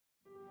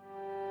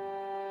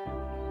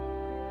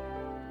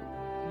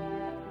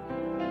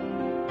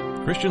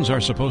Christians are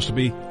supposed to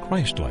be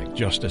Christ-like,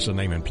 just as the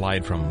name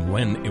implied from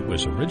when it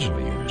was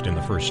originally used in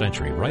the first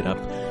century, right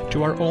up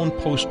to our own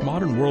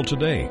postmodern world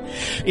today.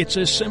 It's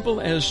as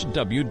simple as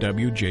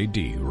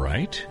WWJD,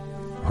 right?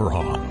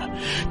 Wrong.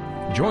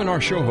 Join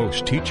our show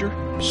host, teacher,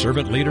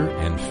 servant leader,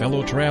 and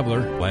fellow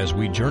traveler as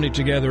we journey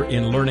together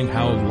in learning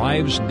how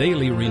lives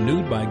daily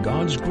renewed by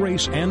God's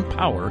grace and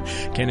power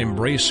can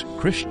embrace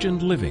Christian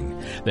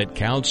living that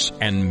counts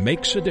and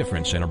makes a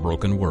difference in a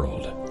broken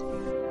world.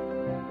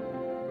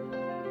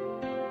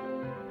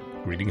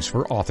 Greetings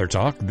for Author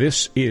Talk.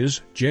 This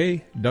is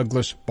J.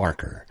 Douglas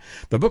Barker.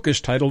 The book is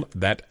titled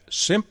That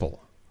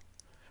Simple.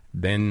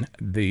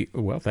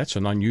 That's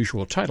an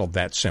unusual title,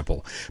 That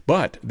Simple.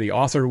 But the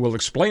author will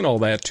explain all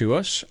that to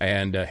us,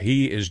 and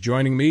he is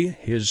joining me.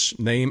 His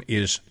name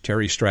is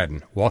Terry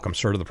Stratton. Welcome,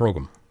 sir, to the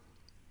program.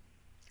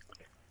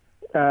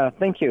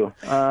 Thank you.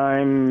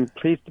 I'm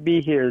pleased to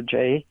be here,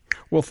 Jay.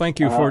 Well, thank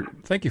you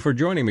for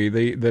joining me.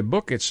 The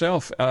book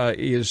itself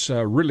is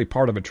really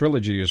part of a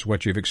trilogy, is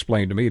what you've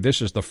explained to me.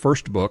 This is the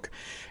first book,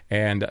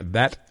 and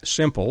That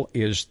Simple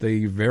is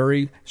the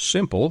very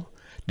simple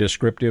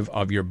descriptive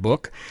of your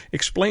book.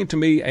 Explain to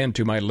me and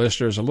to my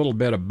listeners a little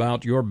bit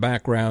about your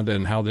background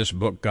and how this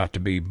book got to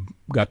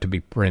be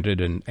printed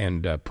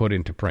and put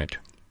into print.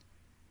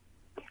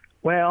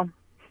 Well,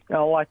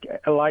 like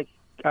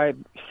I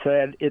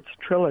said, it's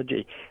a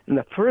trilogy, and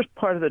the first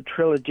part of the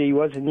trilogy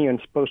wasn't even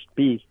supposed to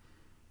be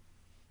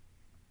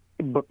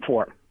book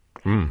form.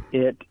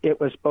 It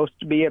was supposed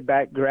to be a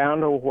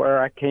background of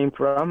where I came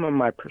from and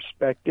my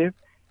perspective,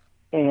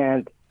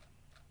 and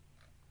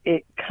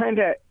it kind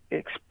of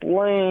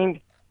explained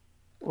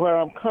where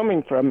I'm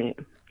coming from.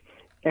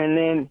 And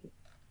then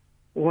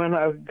when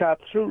I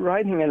got through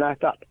writing it, I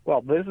thought,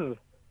 well, this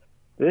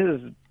is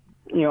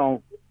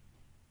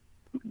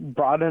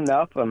broad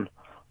enough and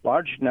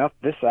large enough.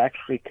 This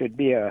actually could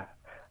be a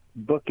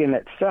book in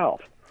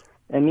itself.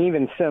 And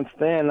even since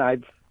then,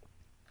 I've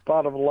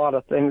thought of a lot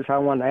of things I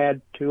want to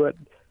add to it,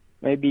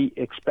 maybe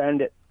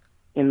expand it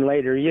in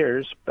later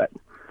years.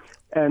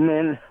 And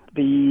then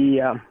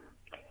the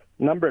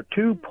number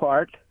 2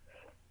 part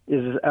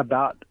is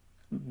about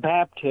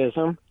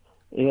baptism.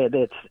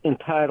 It's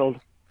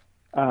entitled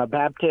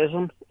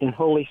Baptism in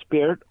Holy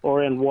Spirit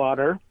or in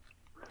Water,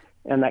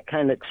 and that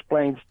kind of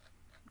explains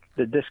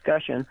the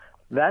discussion.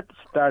 That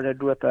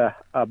started with a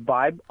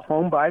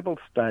home Bible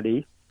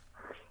study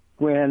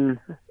when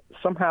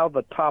somehow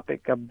the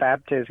topic of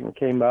baptism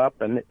came up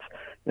and its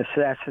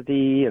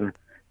necessity, and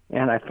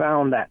I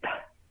found that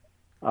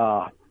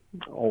a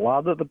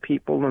lot of the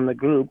people in the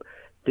group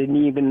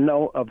didn't even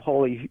know of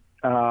Holy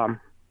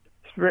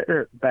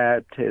Spirit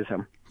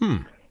baptism.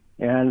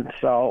 And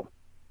so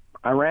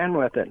I ran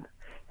with it,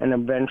 and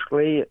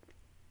eventually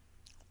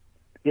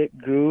it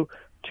grew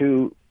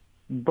to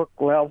book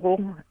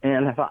level,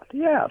 and I thought,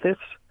 yeah,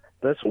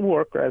 this will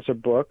work as a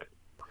book.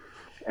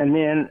 And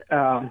then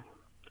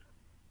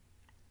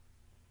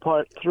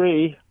part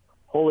 3,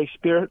 Holy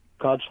Spirit,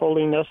 God's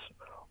holiness,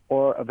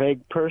 or a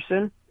vague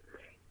person,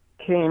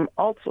 came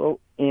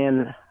also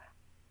in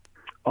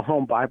a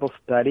home Bible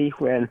study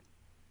when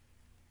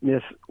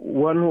this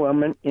one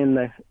woman in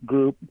the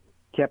group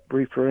kept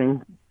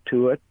referring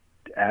to it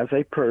as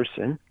a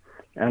person,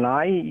 and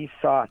I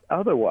thought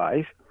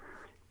otherwise,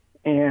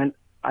 and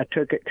I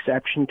took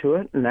exception to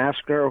it and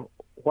asked her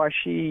why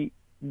she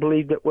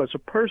believed it was a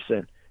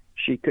person.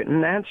 She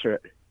couldn't answer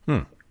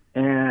it.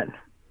 And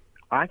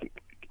I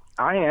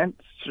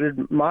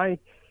answered my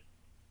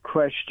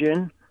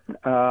question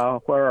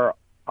where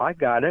I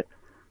got it.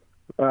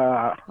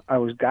 I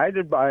was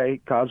guided by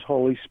God's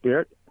Holy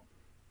Spirit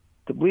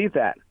to believe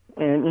that.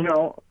 And,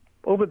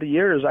 over the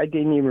years, I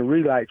didn't even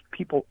realize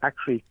people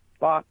actually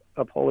thought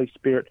of Holy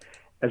Spirit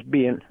as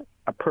being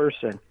a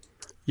person.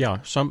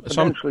 Yeah, some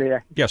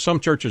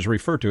churches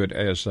refer to it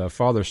as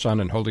Father, Son,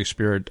 and Holy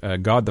Spirit,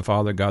 God the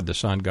Father, God the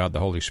Son, God the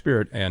Holy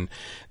Spirit, and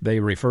they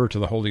refer to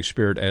the Holy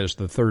Spirit as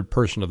the third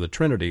person of the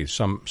Trinity,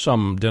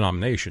 some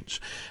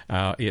denominations.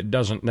 It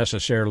doesn't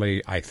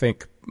necessarily, I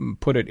think,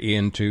 put it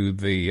into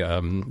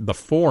the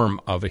form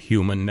of a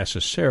human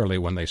necessarily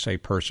when they say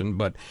person,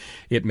 but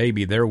it may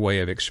be their way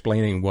of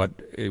explaining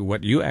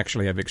what you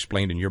actually have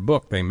explained in your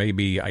book. They may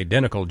be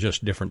identical,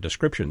 just different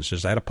descriptions.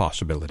 Is that a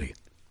possibility?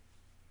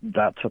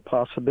 That's a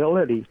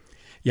possibility.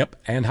 Yep.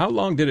 And how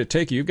long did it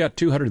take you? You've got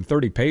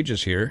 230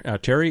 pages here.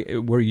 Terry,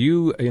 were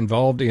you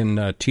involved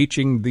in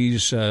teaching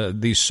these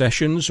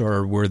sessions,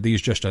 or were these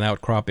just an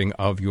outcropping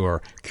of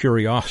your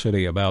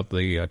curiosity about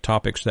the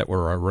topics that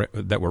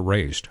were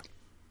raised?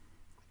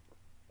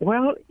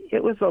 Well,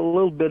 it was a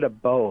little bit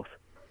of both.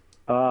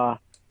 The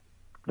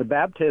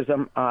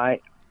baptism,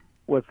 I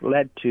was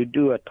led to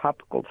do a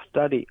topical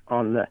study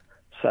on the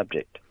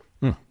subject.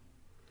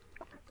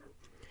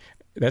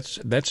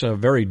 That's a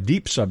very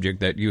deep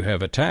subject that you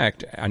have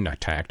attacked. Not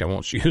attacked. I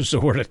won't use the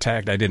word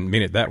attacked. I didn't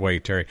mean it that way,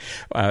 Terry.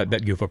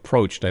 That you've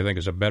approached, I think,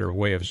 is a better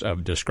way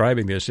of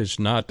describing this. It's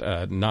not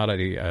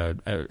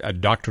a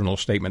doctrinal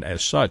statement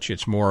as such.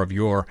 It's more of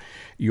your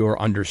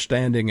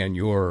understanding and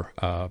your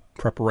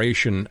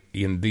preparation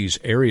in these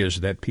areas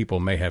that people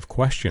may have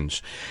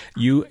questions.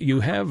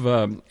 You have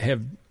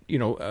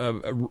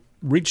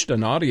reached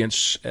an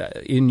audience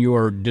in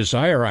your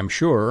desire, I'm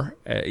sure.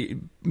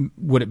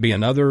 Would it be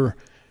another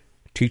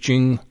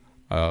teaching,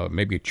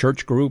 maybe a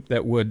church group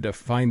that would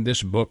find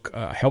this book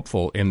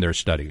helpful in their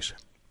studies?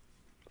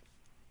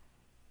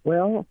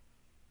 Well,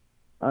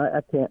 I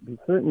can't be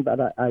certain,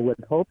 but I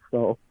would hope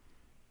so.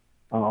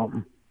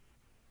 Well,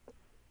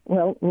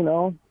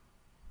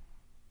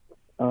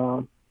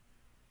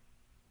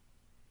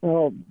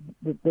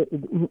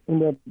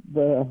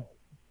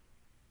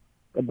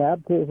 the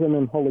baptism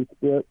in Holy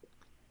Spirit,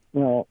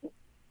 more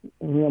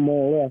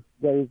or less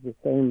goes the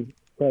same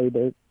way.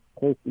 They're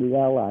closely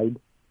allied.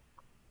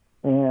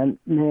 And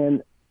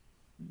then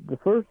the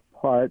first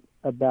part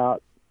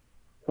about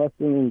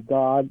trusting in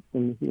God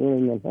and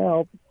healing and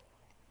health,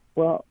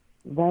 well,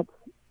 that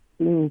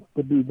seems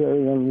to be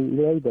very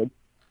unrelated.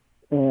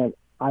 And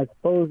I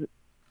suppose,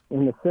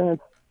 in a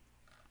sense,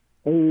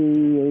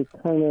 they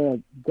kind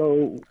of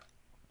go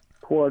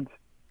towards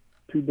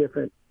two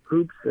different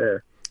groups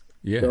there.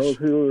 Yes. Those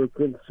who are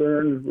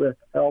concerned with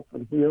health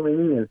and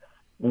healing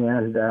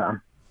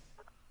and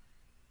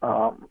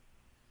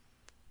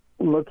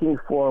looking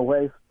for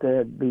ways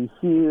to be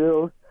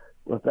healed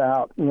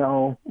without,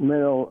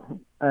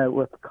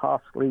 with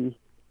costly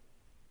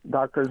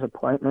doctor's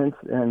appointments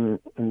and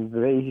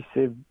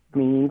invasive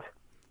means.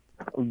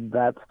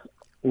 That's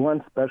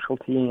one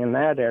specialty in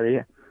that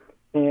area.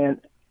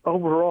 And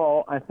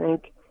overall, I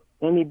think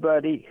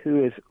anybody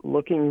who is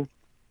looking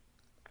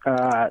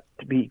to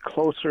be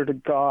closer to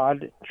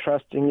God,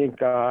 trusting in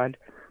God,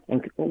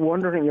 and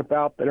wondering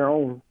about their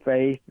own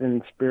faith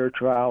and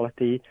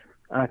spirituality,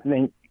 I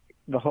think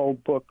the whole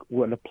book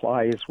would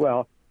apply as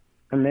well.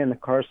 And then, of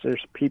course,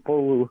 there's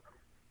people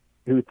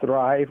who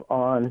thrive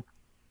on,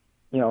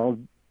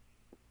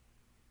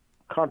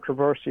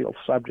 controversial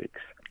subjects.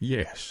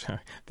 Yes,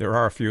 there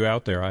are a few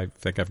out there. I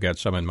think I've got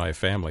some in my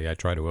family. I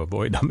try to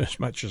avoid them as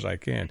much as I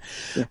can.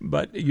 Yeah.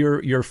 But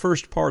your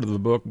first part of the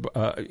book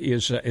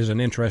is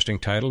an interesting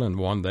title, and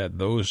one that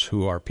those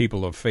who are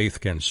people of faith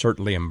can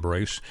certainly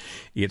embrace.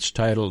 It's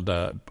titled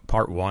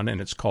Part 1, and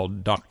it's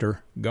called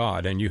Dr.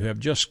 God. And you have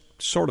just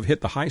sort of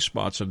hit the high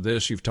spots of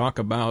this. You've talked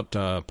about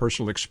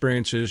personal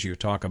experiences. You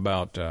talk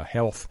about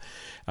health,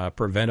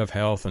 preventive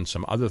health, and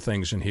some other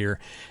things in here.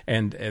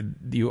 And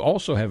you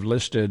also have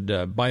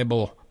listed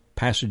Bible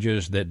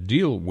passages that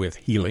deal with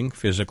healing,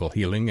 physical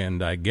healing,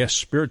 and I guess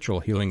spiritual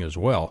healing as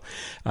well.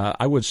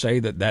 I would say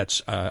that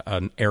that's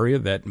an area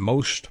that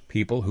most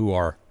people who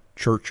are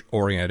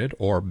church-oriented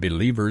or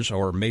believers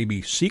or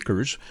maybe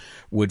seekers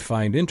would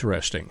find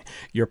interesting.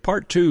 Your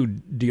part 2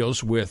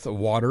 deals with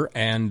water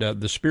and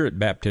the Spirit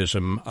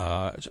baptism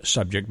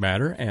subject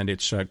matter, and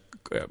it's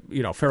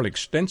fairly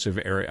extensive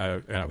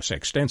area. I would say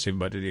extensive,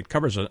 but it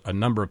covers a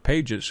number of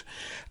pages.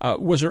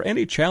 Was there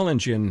any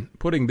challenge in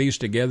putting these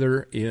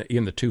together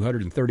in the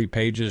 230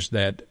 pages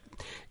that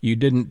you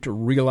didn't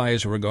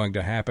realize were going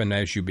to happen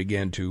as you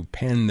began to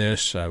pen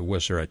this?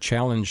 Was there a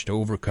challenge to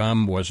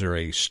overcome? Was there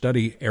a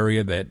study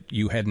area that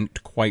you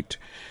hadn't quite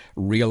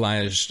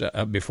realized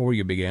before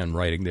you began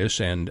writing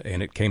this, and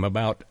it came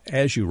about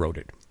as you wrote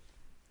it?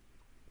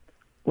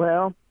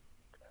 Well,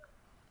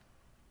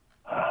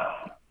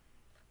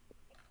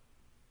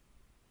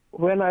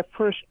 when I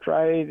first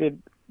tried to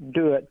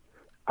do it,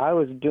 I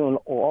was doing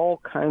all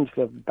kinds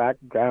of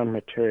background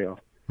material.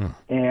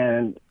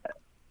 And,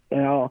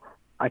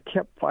 I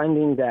kept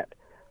finding that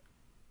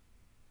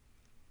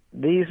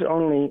these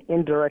only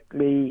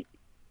indirectly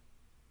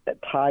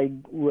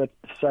tied with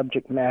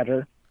subject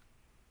matter.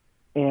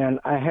 And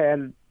I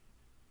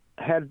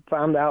had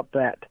found out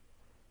that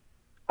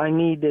I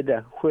needed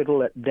to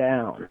whittle it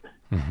down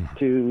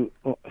to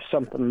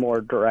something more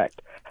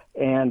direct.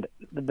 And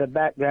the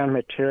background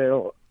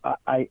material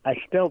I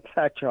still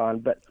touch on,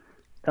 but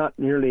not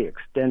nearly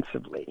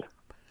extensively.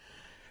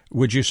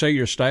 Would you say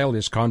your style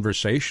is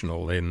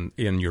conversational in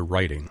your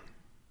writing?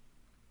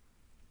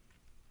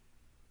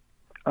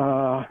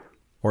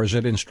 Or is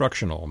it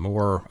instructional,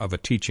 more of a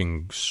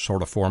teaching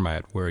sort of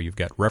format where you've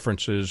got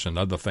references and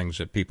other things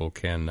that people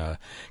can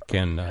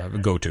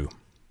go to?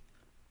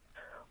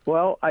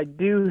 Well, I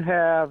do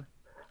have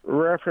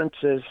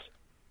references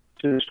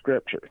to the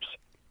scriptures.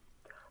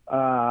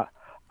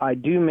 I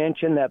do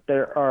mention that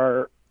there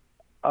are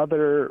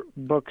other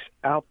books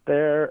out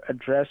there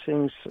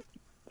addressing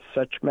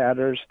such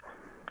matters,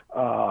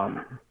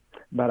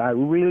 but I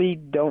really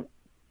don't,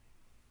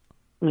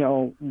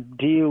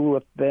 deal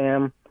with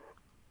them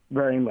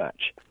very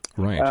much.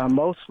 Right.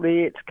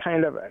 Mostly it's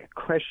kind of a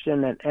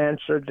question and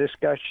answer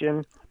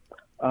discussion.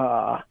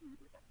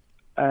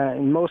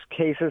 In most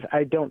cases,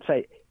 I don't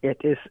say,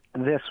 it is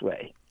this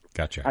way.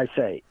 Gotcha. I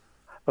say,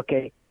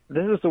 okay,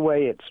 this is the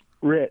way it's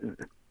written.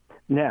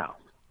 Now,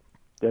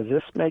 does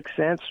this make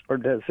sense or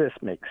does this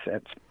make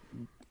sense?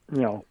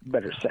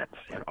 Better sense.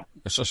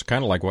 It's just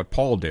kind of like what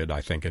Paul did,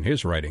 I think, in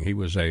his writing. He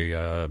was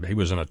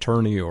an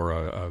attorney or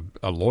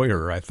a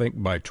lawyer, I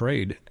think, by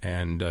trade,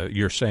 and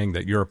you're saying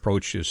that your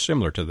approach is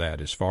similar to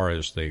that, as far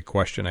as the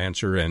question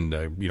answer and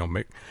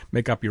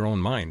make up your own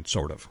mind,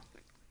 sort of.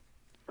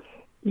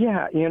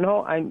 Yeah,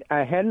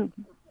 I hadn't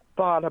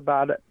thought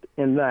about it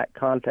in that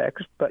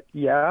context, but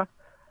yeah,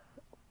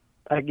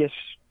 I guess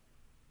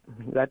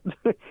that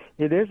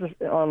it is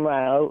on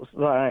those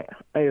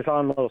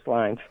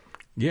lines.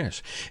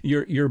 Yes.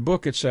 Your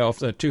book itself,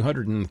 the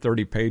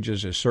 230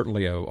 pages, is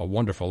certainly a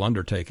wonderful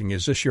undertaking.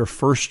 Is this your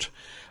first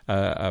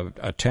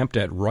attempt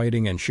at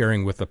writing and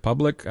sharing with the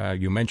public?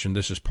 You mentioned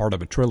this is part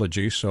of a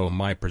trilogy, so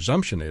my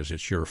presumption is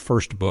it's your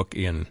first book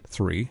in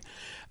 3.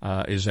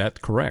 Is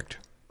that correct?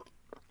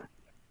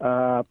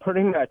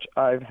 Pretty much.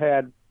 I've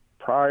had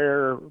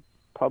prior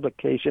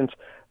publications,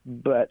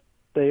 but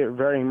they are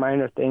very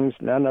minor things.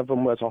 None of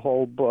them was a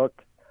whole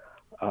book.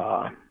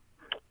 And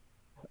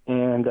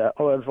it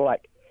was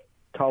like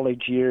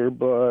college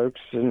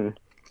yearbooks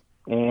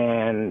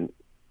and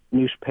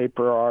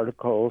newspaper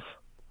articles.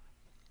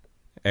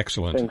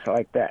 Excellent. Things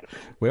like that.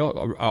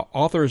 Well,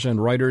 authors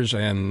and writers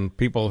and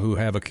people who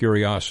have a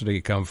curiosity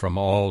come from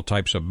all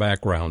types of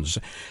backgrounds.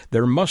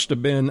 There must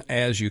have been,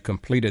 as you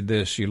completed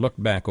this, you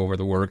looked back over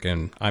the work,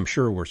 and I'm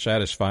sure were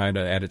satisfied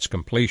at its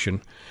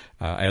completion.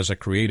 As a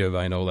creative,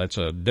 I know that's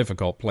a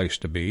difficult place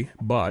to be.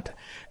 But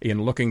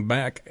in looking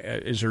back,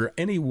 is there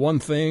any one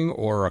thing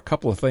or a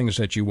couple of things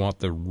that you want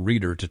the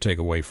reader to take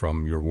away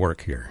from your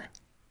work here?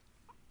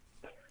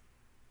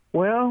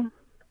 Well,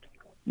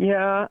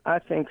 yeah, I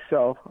think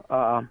so.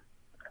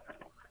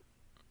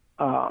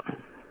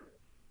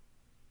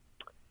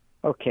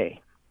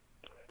 Okay.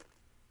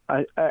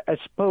 I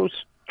suppose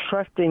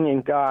trusting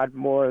in God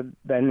more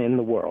than in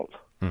the world.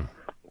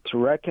 To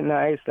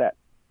recognize that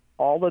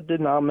all the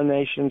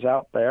denominations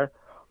out there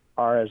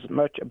are as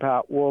much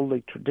about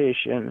worldly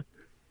tradition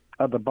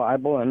of the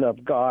Bible and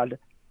of God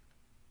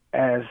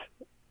as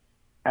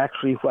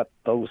actually what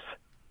those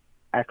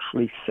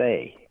actually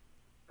say.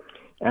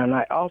 And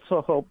I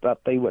also hope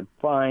that they would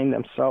find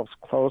themselves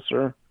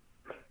closer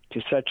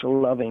to such a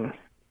loving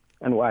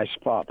and wise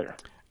Father.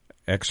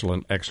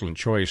 Excellent, excellent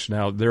choice.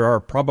 Now, there are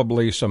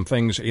probably some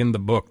things in the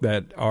book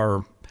that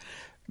are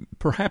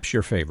perhaps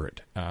your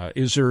favorite.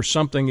 Is there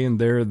something in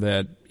there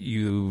that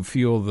you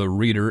feel the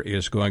reader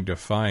is going to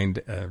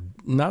find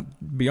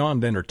not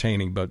beyond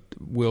entertaining, but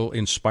will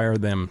inspire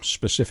them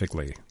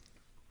specifically?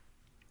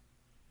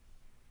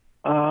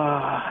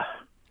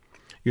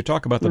 You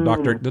talk about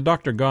the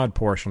Dr. God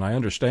portion. I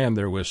understand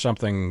there was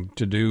something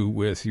to do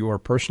with your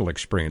personal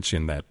experience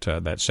in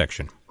that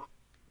section.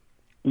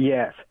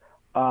 Yes.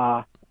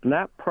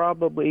 That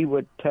probably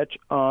would touch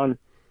on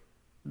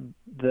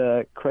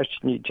the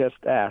question you just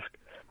asked.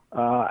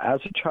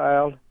 As a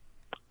child,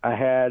 I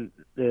had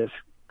this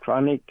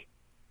chronic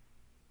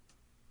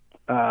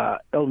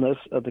illness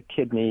of the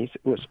kidneys.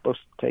 It was supposed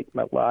to take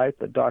my life.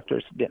 The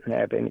doctors didn't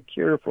have any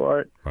cure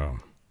for it. Wow.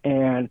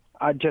 And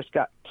I just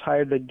got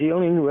tired of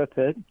dealing with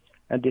it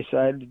and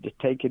decided to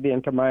take it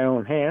into my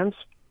own hands.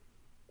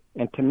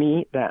 And to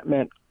me, that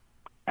meant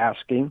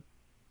asking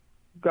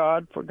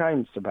God for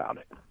guidance about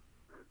it.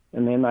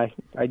 And then I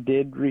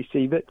did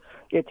receive it.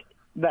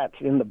 That's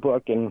in the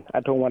book, and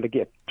I don't want to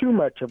give too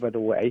much of it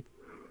away.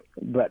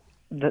 But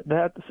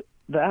that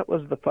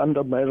was the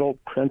fundamental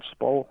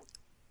principle.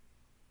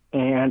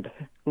 And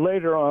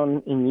later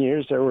on in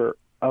years, there were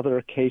other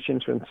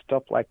occasions when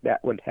stuff like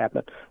that would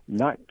happen.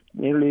 Not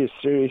nearly as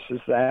serious as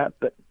that,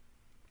 but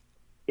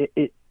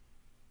it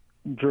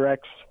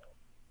directs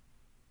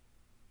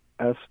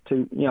us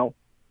to,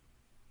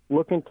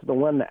 look into the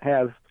one that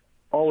has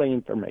all the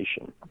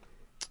information.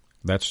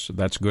 That's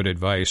good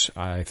advice.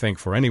 I think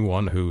for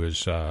anyone who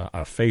is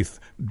a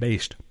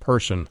faith-based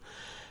person,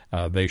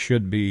 they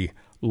should be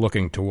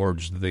looking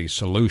towards the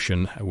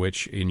solution,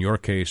 which in your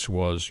case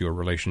was your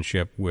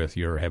relationship with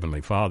your Heavenly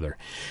Father.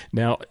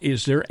 Now,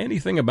 is there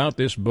anything about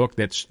this book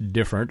that's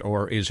different,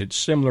 or is it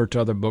similar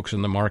to other books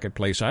in the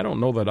marketplace? I don't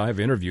know that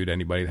I've interviewed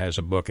anybody that has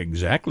a book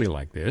exactly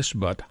like this,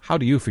 but how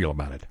do you feel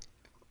about it?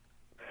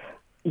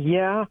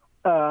 Yeah,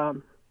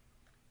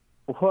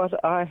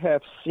 what I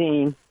have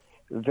seen,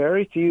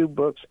 very few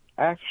books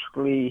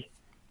actually,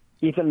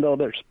 even though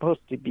they're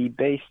supposed to be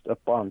based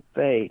upon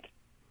faith,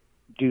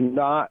 do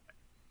not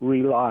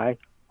rely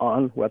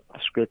on what the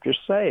scriptures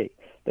say.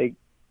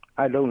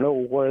 I don't know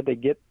where they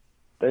get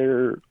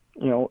their,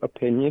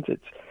 opinions.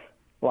 It's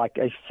like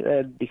I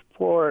said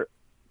before,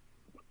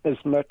 as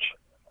much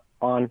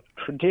on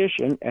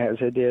tradition as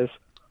it is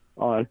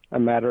on a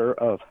matter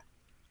of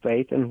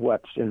faith and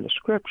what's in the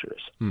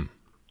scriptures.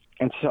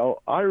 And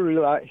so I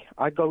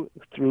go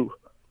through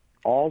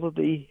all of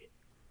the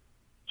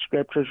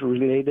scriptures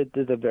related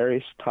to the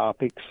various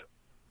topics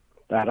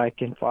that I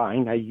can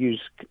find. I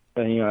use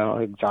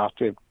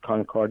exhaustive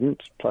concordance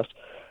plus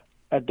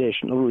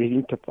additional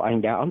reading to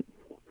find out,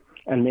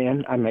 and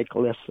then I make a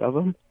list of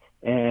them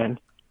and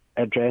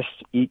address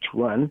each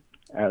one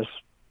as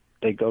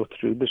they go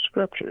through the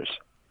scriptures.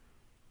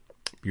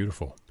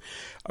 Beautiful.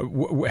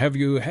 Have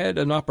you had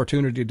an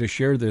opportunity to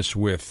share this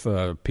with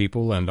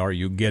people, and are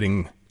you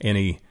getting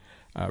any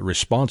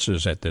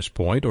responses at this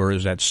point, or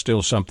is that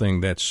still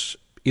something that's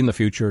in the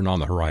future and on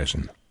the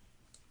horizon?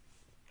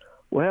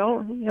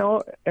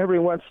 Well, every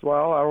once in a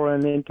while I'll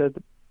run into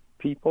the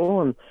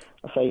people and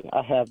I say,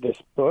 I have this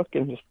book,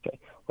 and just say,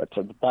 what's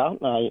it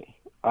about? And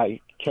I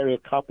carry a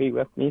copy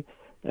with me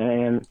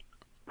and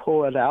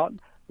pull it out,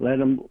 let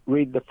them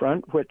read the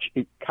front, which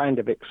it kind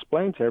of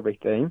explains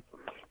everything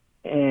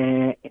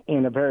and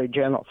in a very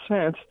general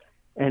sense,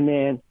 and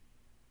then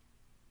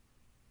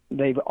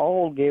they've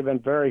all given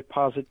very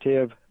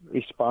positive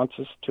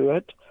responses to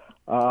it.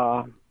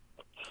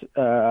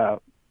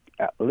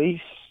 At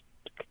least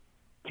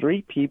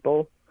 3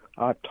 people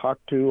I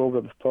talked to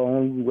over the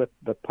phone with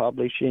the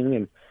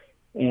publishing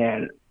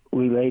and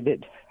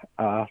related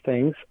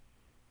things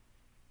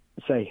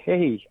say,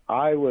 hey,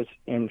 I was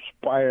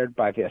inspired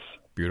by this.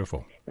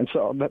 Beautiful. And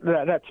so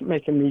that's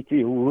making me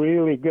feel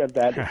really good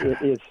that it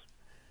is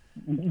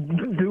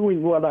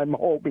doing what I'm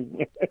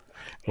hoping.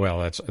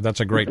 Well, that's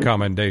a great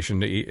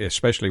commendation,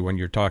 especially when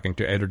you're talking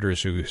to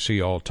editors who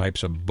see all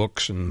types of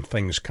books and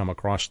things come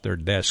across their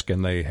desk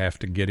and they have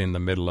to get in the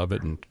middle of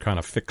it and kind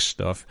of fix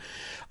stuff.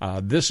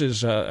 This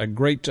is a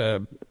great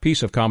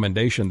piece of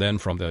commendation then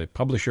from the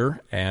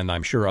publisher, and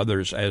I'm sure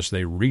others as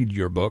they read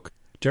your book.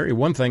 Terry,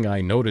 one thing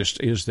I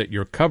noticed is that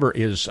your cover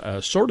is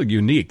sort of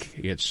unique.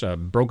 It's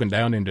broken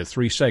down into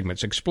 3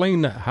 segments.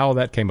 Explain how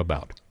that came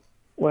about.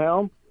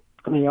 Well,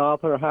 the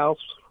author house,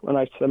 when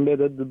I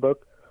submitted the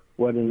book,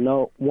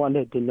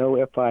 wanted to know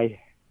if I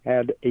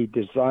had a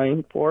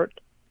design for it,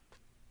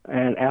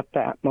 and at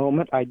that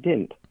moment I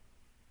didn't.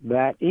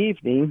 That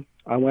evening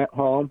I went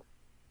home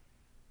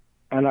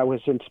and I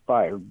was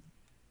inspired,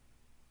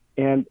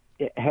 and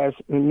it has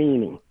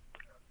meaning.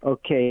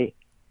 Okay,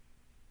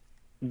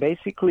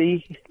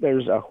 basically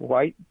there's a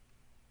white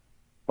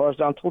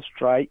horizontal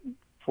stripe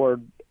for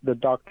the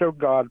Doctor of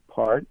God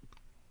part,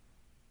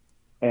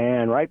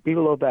 and right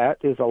below that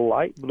is a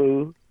light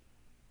blue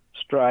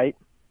stripe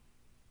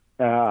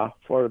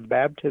for the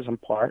baptism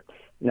part.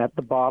 And at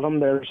the bottom,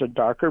 there's a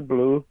darker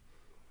blue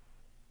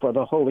for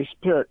the Holy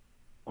Spirit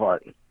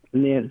part.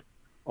 And then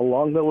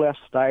along the left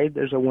side,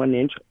 there's a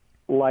 1-inch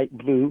light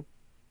blue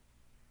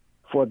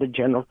for the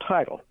general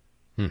title.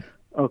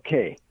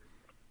 Okay.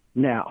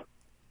 Now,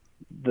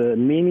 the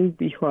meaning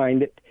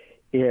behind it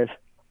is,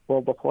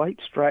 well, the white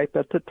stripe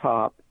at the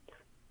top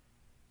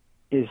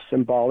is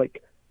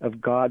symbolic of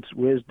God's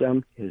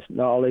wisdom, His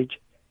knowledge,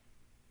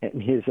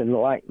 and His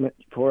enlightenment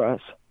for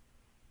us,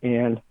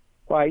 and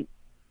white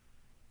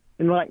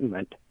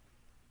enlightenment.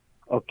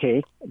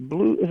 Okay,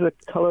 blue is a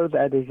color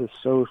that is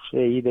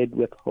associated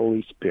with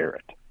Holy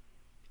Spirit.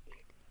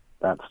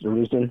 That's the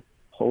reason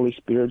Holy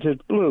Spirit is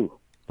blue.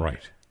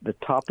 Right. The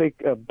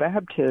topic of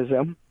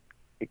baptism,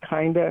 it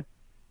kind of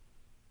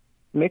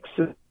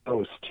mixes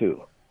those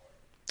two.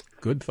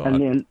 Good thought.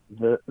 And then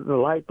the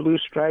light blue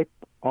stripe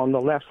on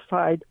the left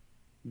side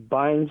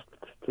binds the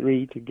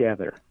 3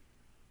 together.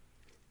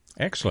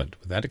 Excellent.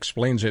 That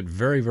explains it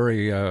very,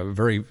 very,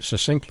 very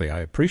succinctly. I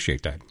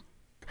appreciate that.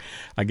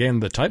 Again,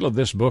 the title of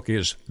this book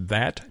is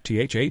That,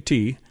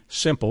 T-H-A-T,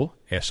 Simple,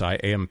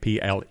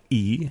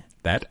 S-I-M-P-L-E,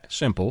 That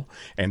Simple,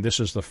 and this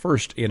is the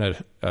first in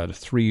a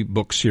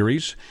 3-book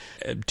series.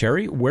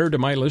 Terry, where do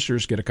my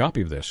listeners get a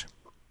copy of this?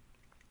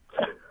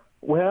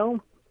 Well,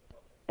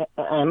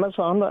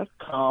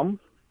 Amazon.com,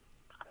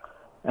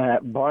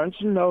 Barnes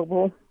 &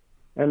 Noble,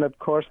 and, of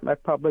course, my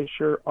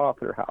publisher,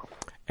 Author House.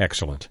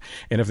 Excellent.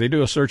 And if they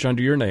do a search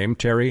under your name,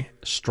 Terry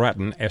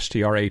Stratton,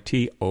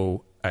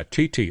 S-T-R-A-T-T-O-N,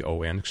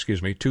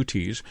 2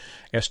 T's,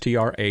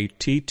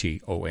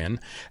 S-T-R-A-T-T-O-N,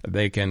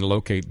 they can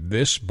locate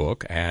this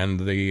book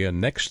and the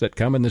next that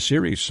come in the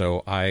series.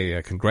 So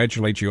I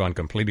congratulate you on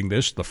completing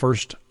this, the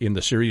first in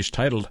the series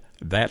titled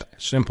That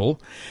Simple,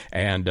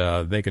 and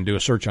they can do a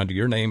search under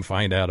your name,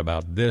 find out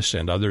about this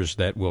and others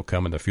that will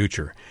come in the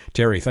future.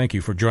 Terry, thank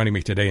you for joining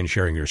me today and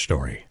sharing your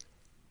story.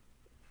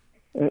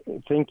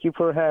 Thank you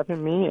for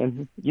having me,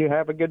 and you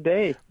have a good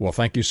day. Well,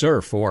 thank you,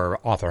 sir. For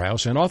Author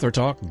House and Author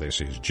Talk,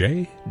 this is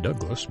J.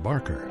 Douglas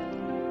Barker.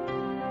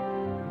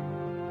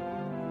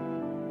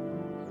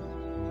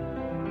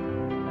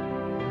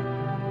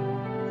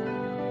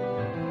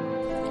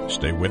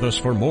 Stay with us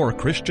for more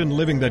Christian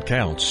Living That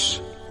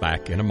Counts.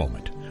 Back in a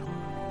moment.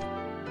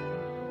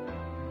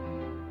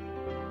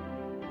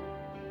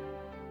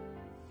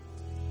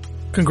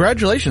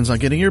 Congratulations on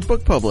getting your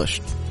book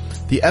published.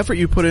 The effort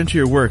you put into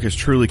your work is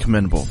truly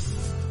commendable.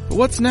 But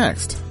what's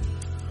next?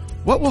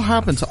 What will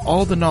happen to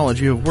all the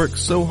knowledge you have worked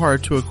so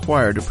hard to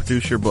acquire to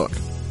produce your book?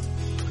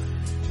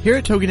 Here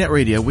at TogiNet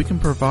Radio, we can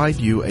provide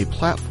you a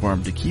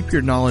platform to keep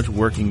your knowledge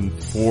working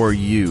for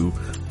you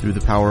through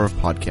the power of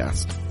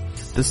podcast.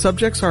 The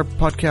subjects our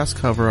podcasts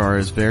cover are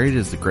as varied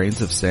as the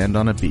grains of sand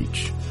on a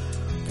beach.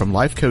 From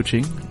life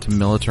coaching to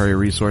military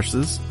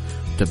resources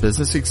to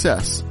business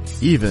success,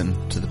 even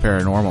to the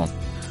paranormal.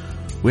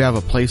 We have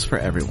a place for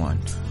everyone.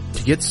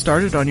 To get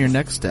started on your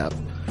next step,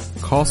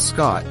 call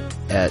Scott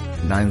at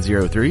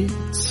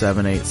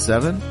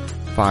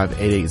 903-787-36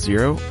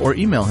 888-267-5880 or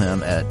email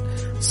him at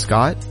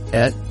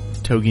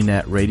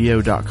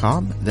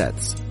scott@toginetradio.com.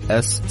 That's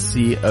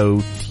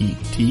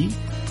SCOTT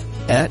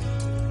at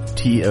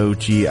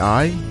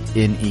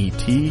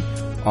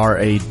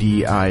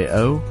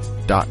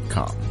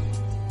TOGINETRADIO.com.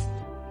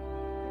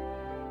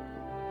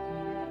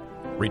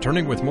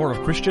 Returning with more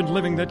of Christian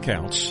Living That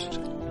Counts.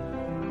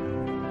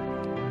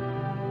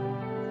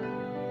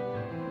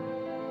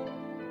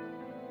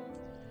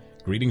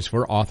 Greetings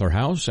for Author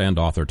House and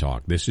Author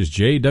Talk. This is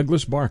J.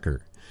 Douglas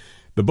Barker.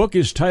 The book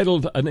is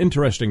titled, an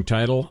interesting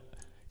title,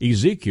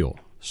 Ezekiel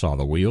Saw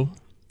the Wheel.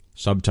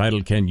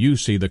 Subtitled, Can You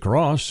See the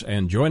Cross?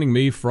 And joining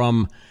me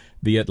from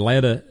the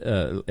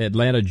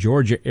Atlanta,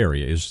 Georgia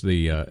area is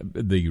the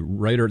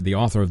writer, the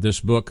author of this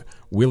book,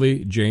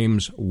 Willie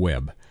James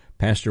Webb.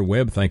 Pastor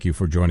Webb, thank you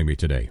for joining me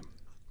today.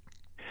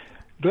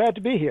 Glad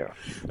to be here.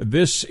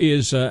 This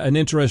is an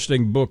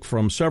interesting book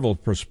from several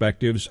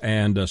perspectives,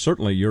 and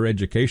certainly your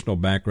educational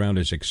background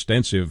is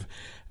extensive.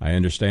 I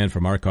understand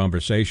from our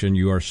conversation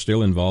you are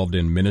still involved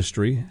in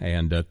ministry,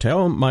 and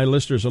tell my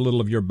listeners a little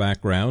of your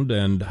background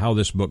and how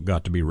this book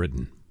got to be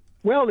written.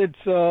 Well, it's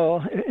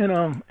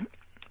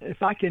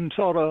if I can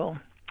sort of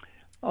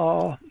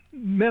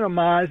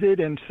minimize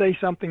it and say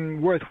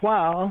something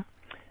worthwhile.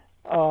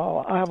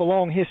 I have a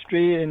long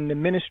history in the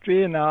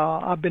ministry, and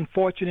I've been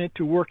fortunate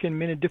to work in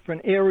many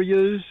different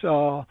areas.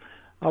 I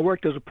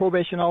worked as a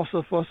probation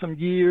officer for some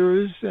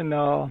years, and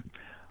I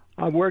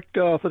worked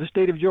for the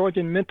state of Georgia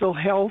in mental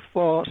health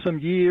for some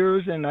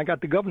years, and I got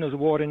the Governor's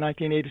Award in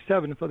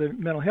 1987 for the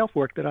mental health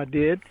work that I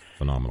did.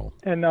 Phenomenal.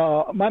 And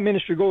my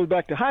ministry goes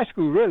back to high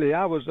school, really.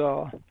 I was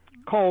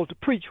called to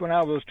preach when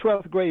I was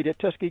 12th grade at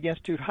Tuskegee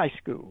Institute High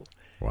School.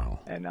 Wow.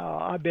 And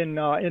I've been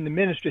in the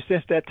ministry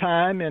since that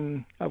time,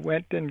 and I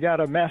went and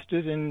got a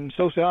master's in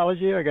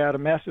sociology. I got a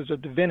master's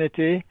of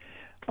divinity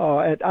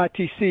at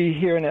ITC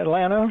here in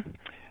Atlanta.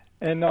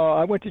 And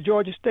I went to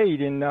Georgia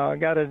State and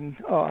got an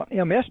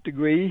MS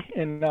degree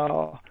in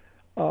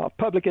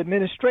public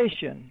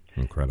administration.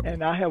 Incredible.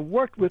 And I have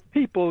worked with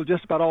people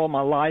just about all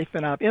my life,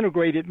 and I've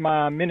integrated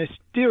my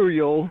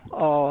ministerial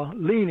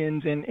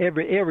leanings in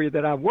every area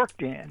that I've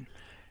worked in.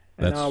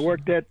 And I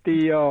worked at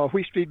the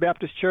Wheat Street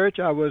Baptist Church.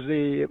 I was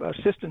the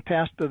assistant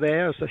pastor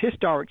there. It's a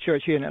historic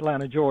church here in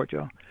Atlanta,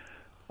 Georgia,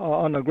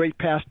 under great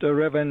pastor,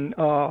 Reverend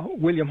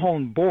William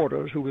Hone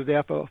Borders, who was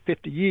there for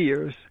 50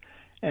 years.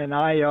 And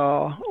I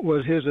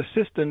was his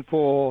assistant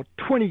for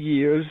 20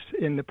 years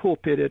in the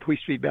pulpit at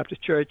Wheat Street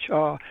Baptist Church,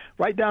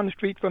 right down the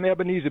street from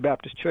Ebenezer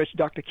Baptist Church,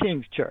 Dr.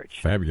 King's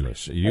church.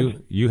 Fabulous.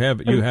 You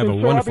have a wonderful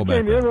background. I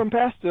became the interim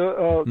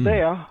pastor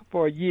there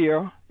for a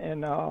year,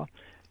 and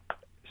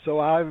so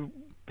I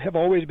have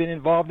always been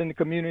involved in the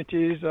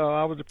communities.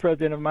 I was the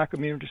president of my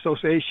community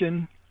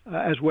association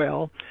as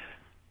well.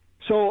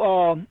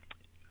 So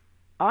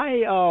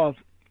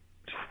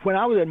when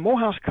I was at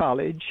Morehouse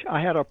College,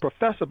 I had a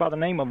professor by the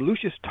name of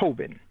Lucius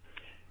Tobin,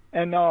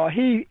 and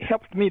he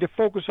helped me to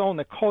focus on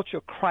the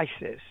culture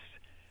crisis.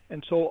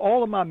 And so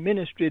all of my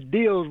ministry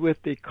deals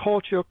with the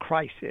culture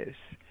crisis.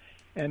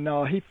 And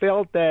he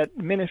felt that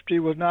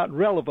ministry was not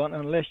relevant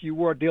unless you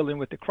were dealing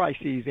with the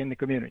crises in the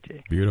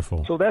community.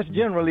 Beautiful. So that's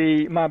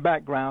generally my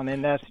background,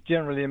 and that's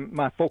generally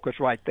my focus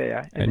right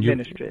there in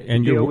ministry.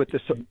 And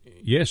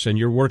yes, and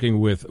you're working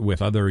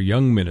with other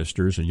young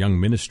ministers and young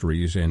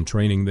ministries and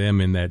training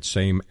them in that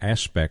same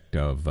aspect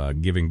of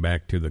giving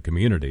back to the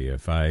community,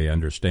 if I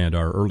understand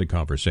our early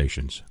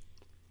conversations.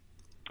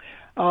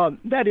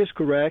 That is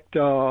correct.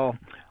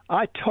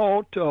 I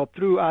taught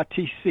through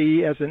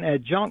ITC as an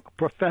adjunct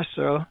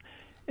professor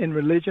in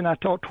religion. I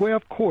taught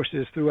 12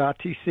 courses through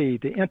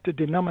ITC, the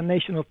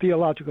Interdenominational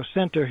Theological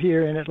Center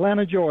here in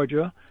Atlanta,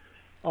 Georgia,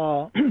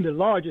 the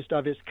largest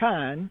of its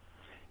kind.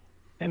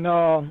 And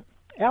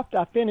after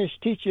I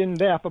finished teaching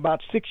there for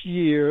about 6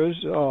 years,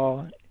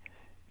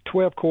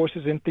 12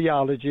 courses in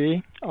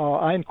theology,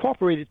 I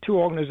incorporated 2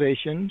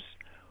 organizations.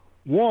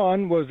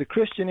 One was the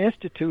Christian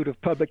Institute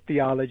of Public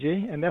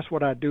Theology, and that's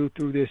what I do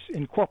through this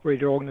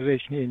incorporated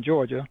organization here in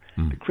Georgia,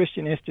 the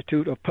Christian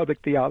Institute of Public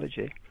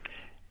Theology.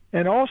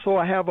 And also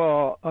I have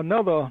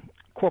another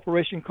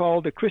corporation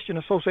called the Christian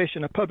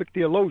Association of Public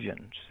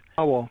Theologians.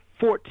 Our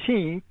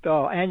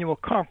 14th annual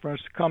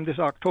conference come this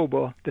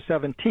October the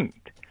 17th.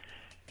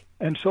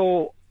 And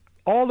so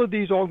all of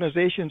these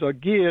organizations are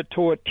geared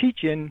toward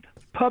teaching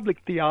public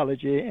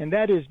theology, and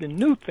that is the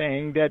new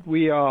thing that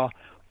we are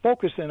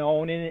focusing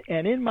on.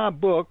 And in my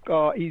book,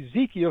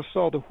 Ezekiel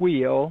Saw the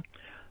Wheel,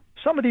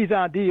 some of these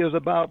ideas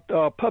about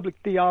public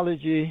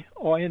theology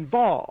are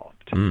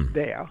involved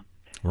there.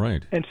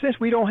 Right. And since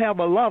we don't have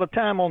a lot of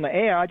time on the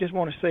air, I just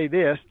want to say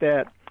this,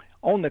 that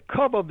on the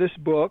cover of this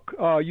book,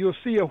 you'll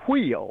see a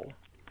wheel,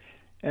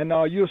 and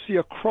you'll see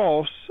a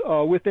cross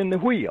within the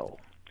wheel.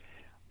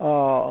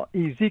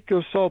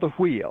 Ezekiel saw the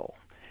wheel.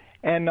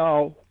 And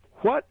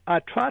what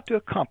I try to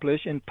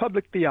accomplish in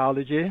public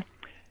theology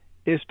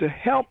is to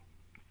help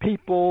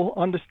people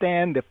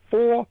understand the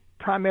 4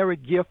 primary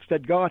gifts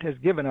that God has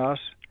given us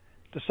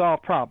to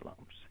solve problems.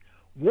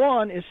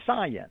 One is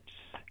science.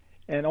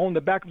 And on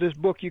the back of this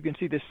book, you can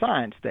see the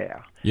science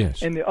there.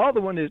 Yes. And the other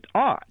one is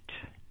art.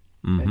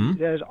 And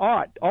there's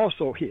art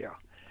also here.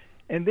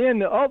 And then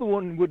the other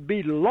one would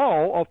be the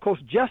law. Of course,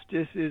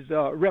 justice is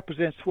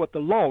represents what the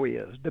law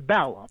is, the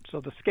balance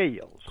of the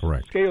scales.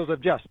 Correct. Scales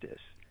of justice.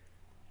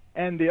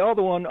 And the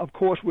other one, of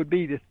course, would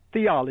be the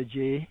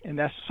theology, and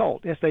that's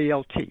SALT,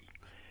 S-A-L-T.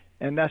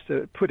 And that's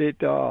to put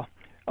it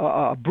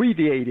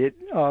abbreviated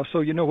so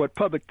you know what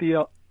public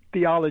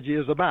theology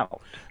is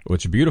about. Well,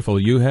 it's beautiful.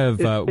 You have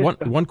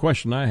one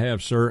question I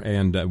have, sir,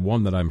 and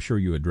one that I'm sure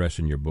you address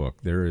in your book.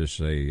 There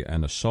is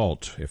an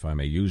assault, if I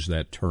may use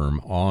that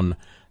term, on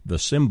the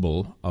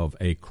symbol of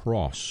a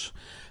cross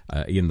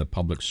in the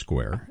public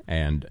square.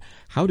 And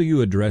how do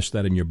you address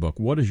that in your book?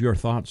 What is your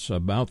thoughts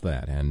about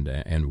that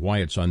and why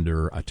it's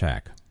under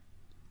attack?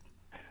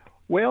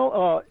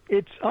 Well,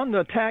 it's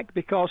under attack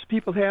because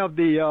people have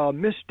the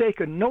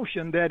mistaken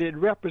notion that it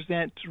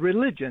represents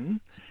religion.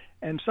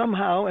 And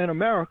somehow in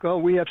America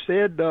we have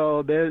said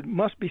there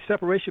must be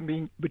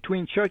separation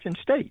between church and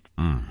state.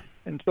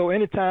 And so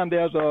anytime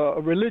there's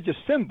a religious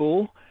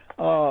symbol,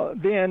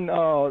 then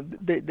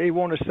they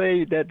want to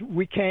say that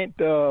we can't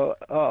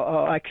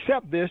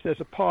accept this as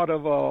a part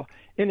of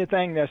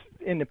anything that's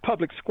in the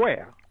public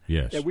square.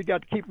 Yes. That we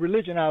got to keep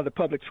religion out of the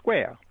public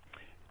square.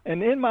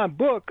 And in my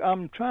book,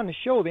 I'm trying to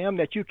show them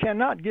that you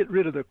cannot get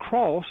rid of the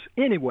cross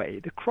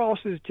anyway. The cross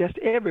is just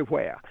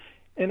everywhere.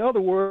 In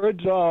other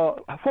words,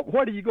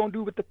 what are you going to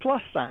do with the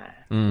plus sign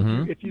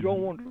if you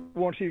don't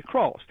want to see the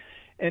cross?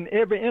 In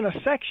every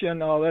intersection,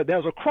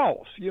 there's a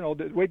cross,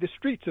 the way the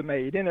streets are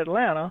made. In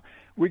Atlanta,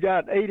 we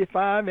got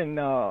 85 and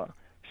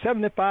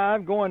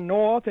 75 going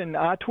north and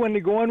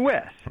I-20 going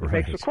west. It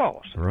makes a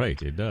cross. Right,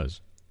 it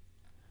does.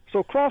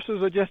 So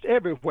crosses are just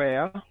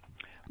everywhere,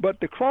 but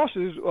the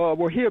crosses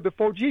were here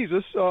before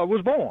Jesus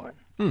was born.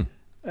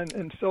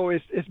 And so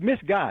it's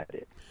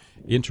misguided.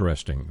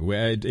 Interesting.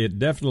 It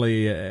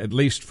definitely, at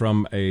least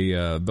from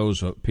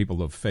those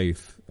people of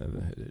faith,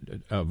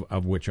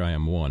 of which I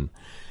am one,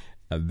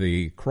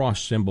 the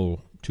cross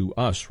symbol to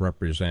us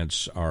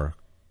represents our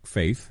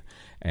faith,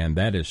 and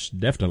that is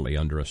definitely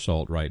under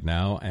assault right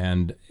now.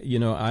 And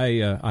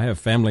I have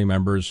family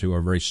members who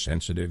are very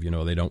sensitive.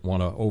 They don't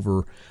want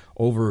to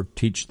over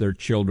teach their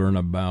children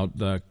about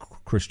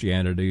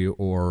Christianity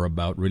or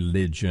about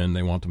religion.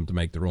 They want them to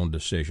make their own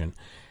decision.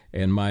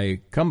 And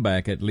my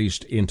comeback, at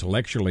least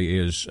intellectually,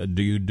 is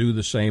do you do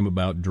the same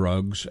about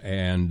drugs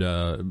and,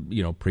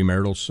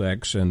 premarital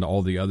sex and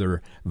all the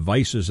other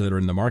vices that are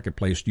in the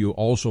marketplace? Do you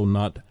also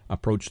not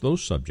approach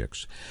those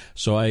subjects?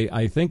 So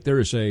I think there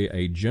is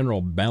a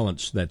general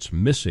balance that's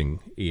missing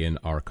in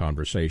our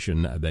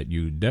conversation that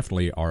you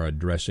definitely are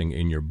addressing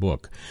in your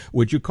book.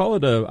 Would you call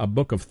it a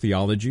book of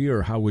theology,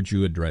 or how would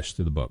you address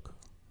the book?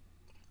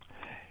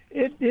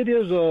 It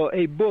is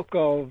a book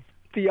of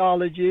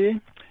theology.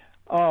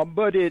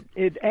 But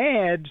it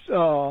adds,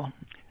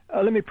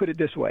 let me put it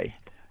this way.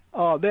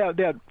 There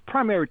are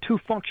primary two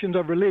functions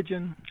of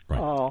religion.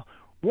 Right.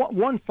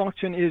 One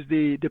function is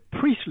the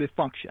priestly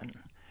function,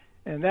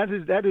 and that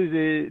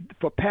is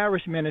for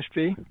parish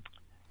ministry,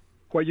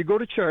 where you go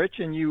to church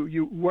and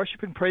you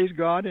worship and praise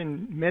God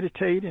and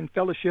meditate and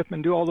fellowship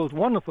and do all those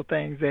wonderful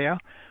things there.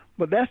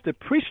 But that's the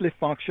priestly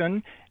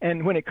function,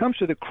 and when it comes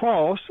to the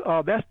cross,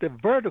 that's the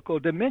vertical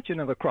dimension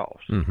of the cross.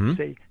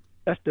 See?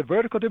 That's the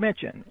vertical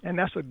dimension, and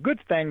that's a good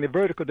thing, the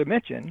vertical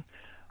dimension.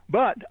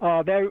 But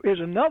there is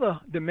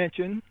another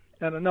dimension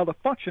and another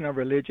function of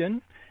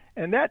religion,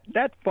 and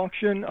that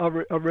function of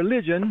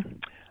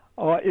religion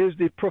is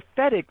the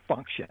prophetic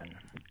function.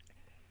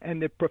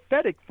 And the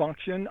prophetic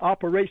function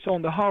operates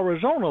on the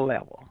horizontal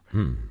level.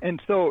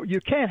 And so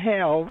you can't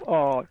have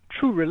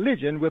true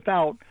religion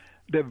without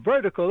the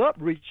vertical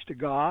outreach to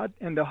God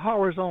and the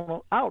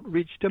horizontal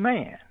outreach to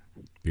man.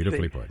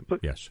 Beautifully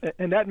put, yes.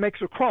 And that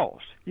makks a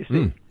cross, you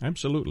see.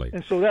 Absolutely.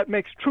 And so that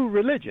makes true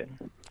religion.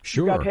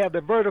 Sure. You've got to have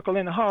the vertical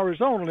and the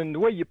horizontal, and the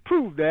way you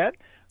prove that,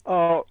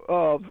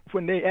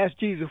 when they asked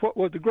Jesus what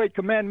was the great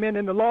commandment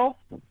in the law?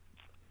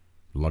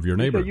 Love your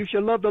neighbor. He said, you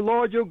shall love the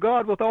Lord your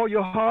God with all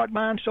your heart,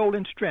 mind, soul,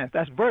 and strength.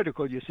 That's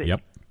vertical, you see.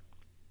 Yep.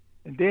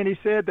 And then he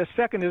said, the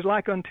second is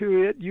like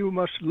unto it, you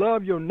must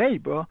love your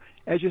neighbor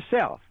as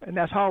yourself, and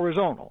that's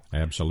horizontal.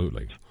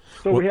 Absolutely.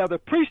 So we have the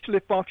priestly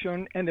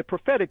function and the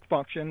prophetic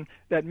function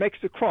that makes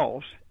the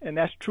cross, and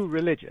that's true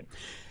religion.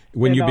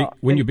 When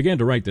you began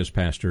to write this,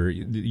 Pastor,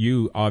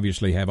 you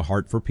obviously have a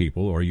heart for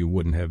people, or you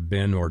wouldn't have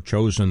been or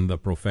chosen the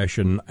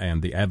profession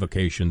and the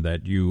avocation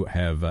that you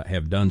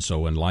have done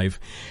so in life.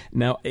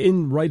 Now,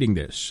 in writing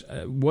this,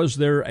 was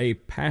there a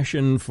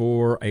passion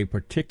for a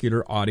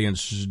particular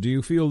audience? Do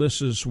you feel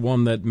this is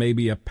one that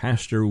maybe a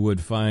pastor would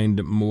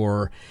find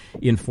more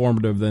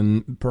informative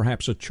than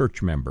perhaps a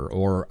church member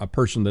or a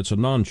person that's a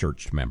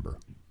non-church member?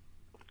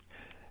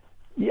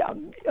 Yeah,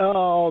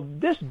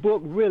 this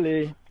book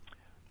really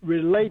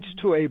relates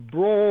to a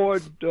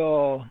broad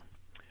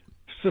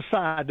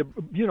society,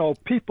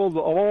 people of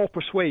all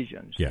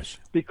persuasions. Yes.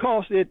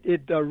 Because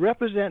it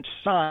represents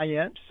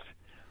science,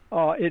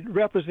 it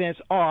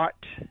represents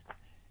art,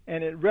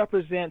 and it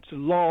represents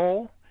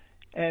law,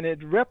 and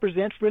it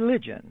represents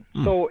religion.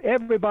 So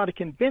everybody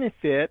can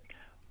benefit,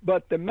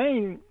 but the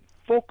main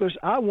focus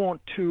I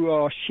want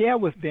to share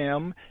with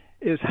them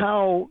is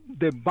how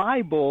the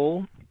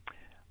Bible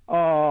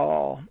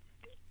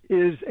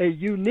is a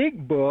unique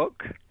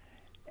book,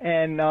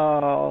 and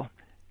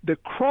the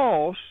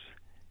cross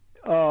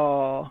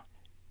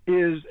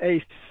is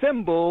a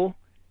symbol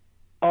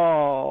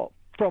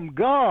from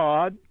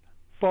God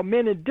for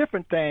many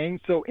different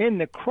things. So in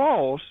the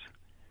cross,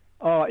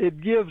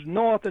 it gives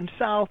north and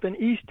south and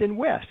east and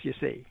west, you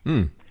see.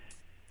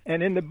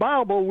 And in the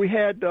Bible, we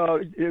had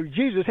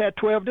Jesus had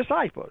 12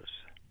 disciples.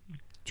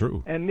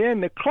 True. And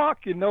then the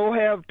clock,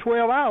 have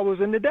 12 hours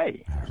in the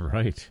day.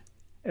 Right.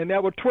 And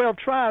there were 12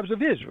 tribes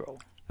of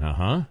Israel.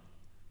 Uh-huh.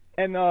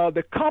 And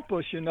the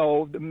compass,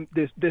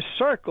 this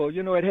circle,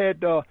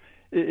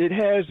 it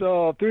has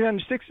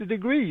 360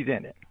 degrees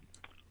in it,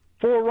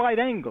 4 right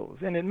angles,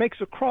 and it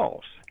makes a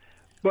cross.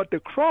 But the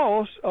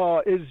cross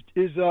is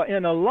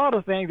in a lot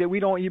of things that we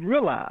don't even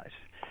realize.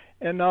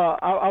 And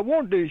I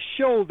wanted to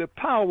show the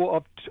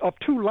power of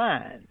 2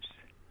 lines.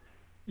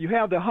 You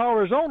have the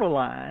horizontal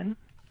line,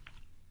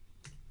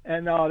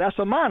 and that's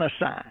a minus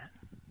sign.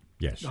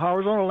 Yes. The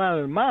horizontal line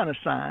is a minus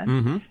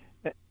sign,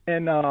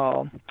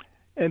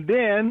 and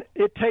then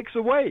it takes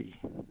away,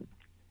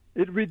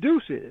 it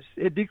reduces,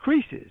 it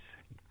decreases.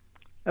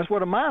 That's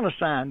what a minus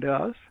sign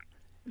does.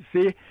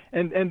 See,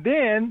 and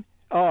then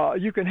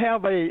you can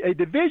have a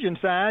division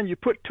sign. You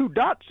put 2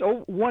 dots,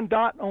 1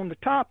 dot on the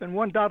top and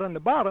 1 dot on the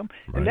bottom,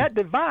 and that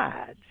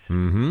divides.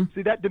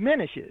 See, that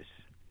diminishes.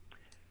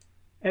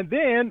 And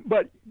then,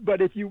 but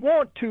if you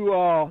want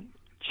to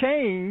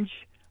change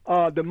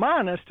the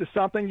minus to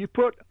something, you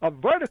put a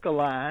vertical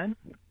line,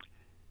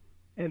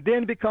 and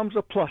then it becomes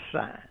a plus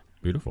sign.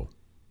 Beautiful.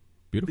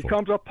 Beautiful.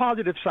 Becomes a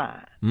positive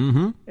sign.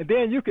 And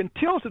then you can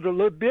tilt it a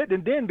little bit,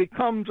 and then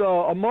becomes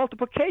a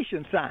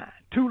multiplication sign,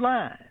 2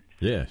 lines.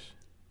 Yes.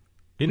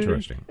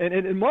 Interesting. And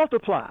it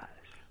multiplies.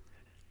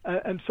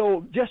 And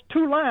so just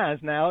 2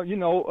 lines now,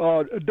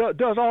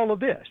 does all of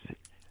this.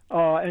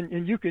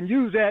 And you can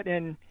use that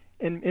in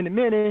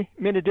many,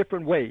 many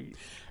different ways.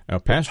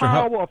 Pastor, the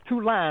power of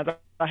 2 lines,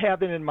 I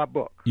have it in my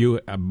book. You,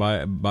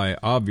 by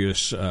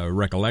obvious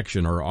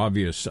recollection or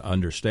obvious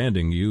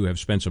understanding, you have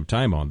spent some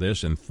time on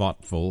this and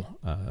thoughtful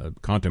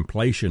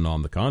contemplation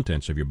on the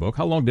contents of your book.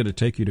 How long did it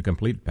take you to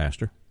complete,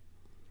 Pastor?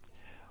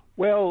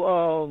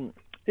 Well,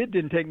 it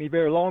didn't take me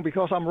very long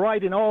because I'm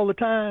writing all the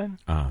time.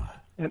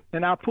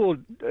 And I pulled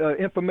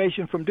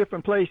information from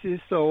different places.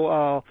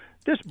 So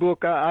this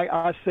book,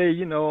 I say,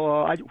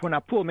 when I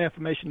pull my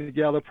information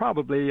together,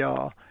 probably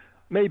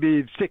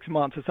maybe 6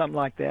 months or something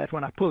like that,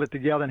 when I pull it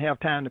together and have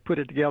time to put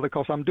it together,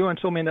 because I'm doing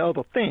so many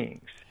other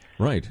things.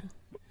 Right.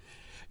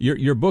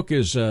 Your book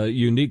is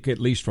unique, at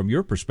least from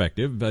your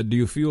perspective. Do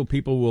you feel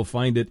people will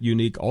find it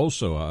unique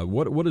also?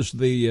 What is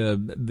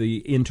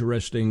the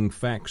interesting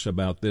facts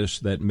about this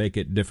that make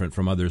it different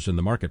from others in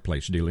the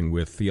marketplace dealing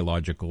with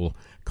theological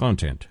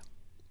content?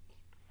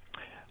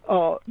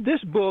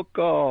 This book,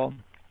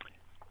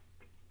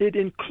 it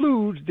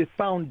includes the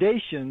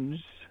foundations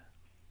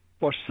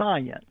for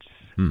science.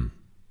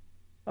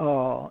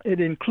 It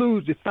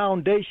includes the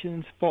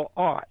foundations for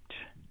art.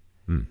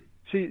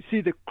 See,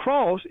 the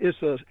cross is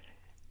a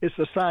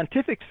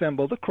scientific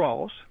symbol. The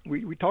cross.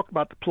 We talked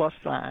about the plus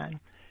sign,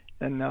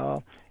 and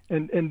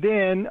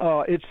then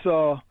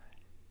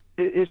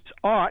it's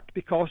art,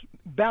 because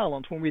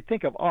balance. When we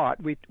think of art,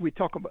 we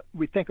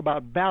think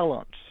about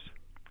balance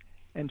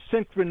and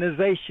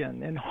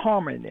synchronization and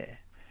harmony.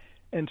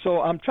 And so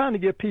I'm trying to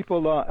give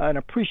people an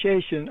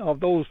appreciation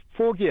of those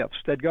 4 gifts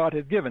that God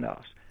has given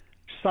us: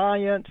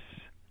 science,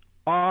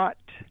 art,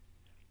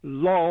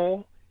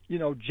 law,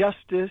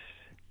 justice,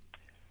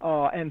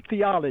 and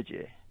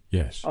theology.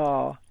 Yes.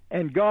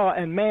 And God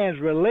and man's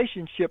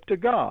relationship to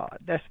God.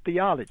 That's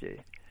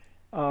theology.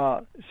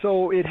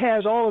 So it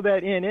has all of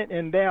that in it,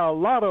 and there are a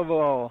lot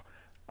of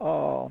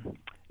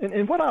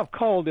and what I've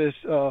called this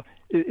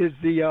is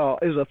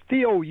a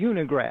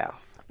theounograph.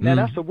 Now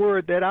that's a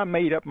word that I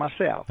made up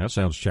myself. That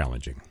sounds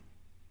challenging.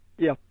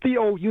 Yeah,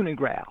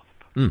 theounograph.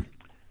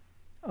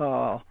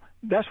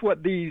 That's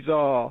what these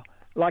are,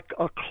 like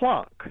a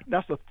clock.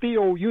 That's a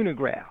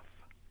theounograph.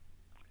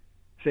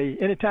 See,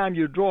 anytime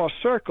you draw a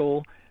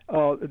circle,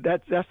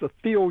 that's a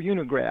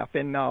theounograph,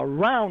 and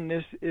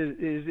roundness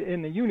is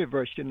in the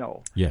universe.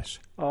 Yes.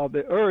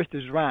 The Earth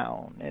is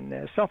round, and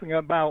there's something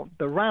about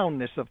the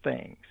roundness of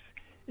things.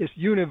 It's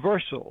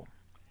universal.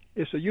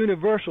 It's a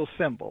universal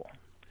symbol,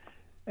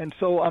 and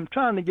so I'm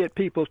trying to get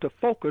people to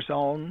focus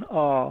on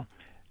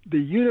the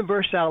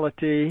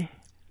universality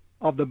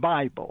of the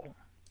Bible.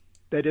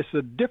 That it's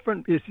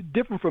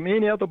different from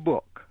any other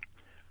book.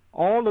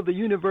 All of the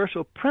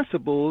universal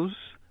principles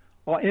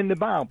are in the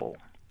Bible,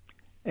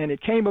 and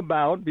it came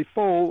about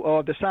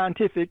before the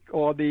scientific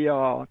or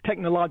the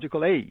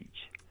technological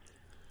age,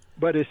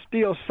 but it's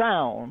still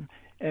sound.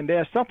 And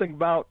there's something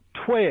about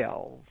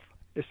 12.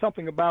 There's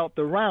something about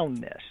the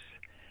roundness,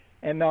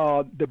 and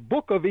the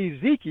book of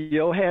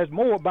Ezekiel has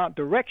more about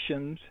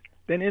directions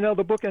than any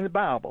other book in the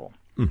Bible.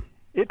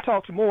 it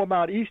talks more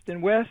about East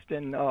and West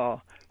and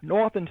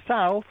North and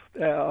South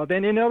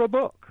than any other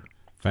book.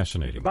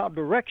 Fascinating. It's about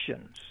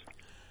directions.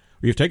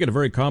 You've taken a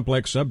very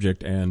complex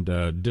subject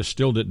and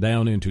distilled it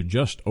down into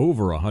just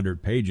over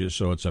 100 pages,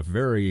 so it's a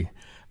very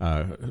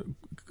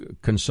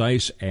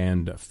concise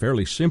and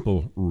fairly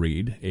simple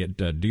read.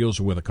 It deals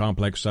with a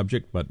complex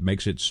subject but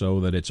makes it so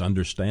that it's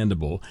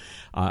understandable.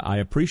 I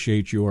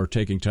appreciate your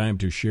taking time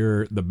to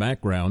share the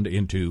background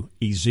into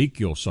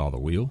Ezekiel Saw the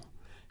Wheel.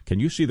 Can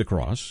You See the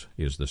Cross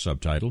is the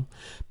subtitle.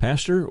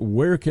 Pastor,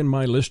 where can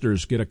my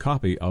listeners get a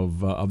copy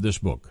of this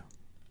book?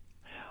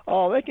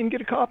 They can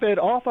get a copy at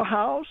Author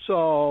House,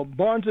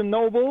 Barnes &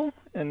 Noble,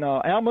 and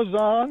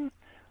Amazon.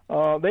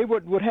 They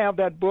would have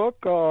that book.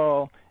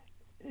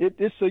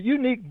 It's a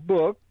unique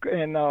book,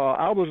 and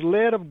I was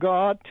led of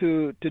God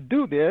to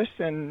do this,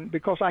 and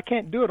because I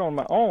can't do it on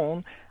my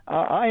own,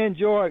 I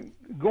enjoy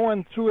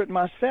going through it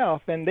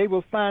myself, and they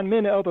will find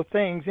many other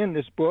things in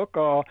this book.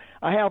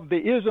 I have the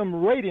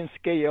ism rating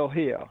scale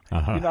here.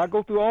 Uh-huh. I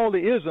go through all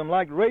the ism,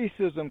 like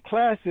racism,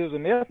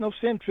 classism,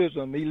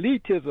 ethnocentrism,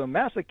 elitism,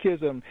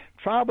 masochism,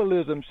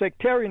 tribalism,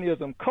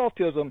 sectarianism,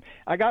 cultism.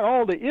 I got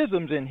all the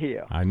isms in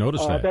here. I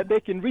noticed that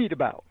they can read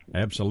about.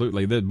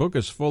 Absolutely. The book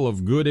is full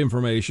of good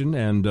information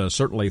and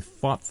certainly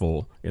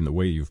thoughtful in the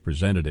way you've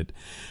presented it.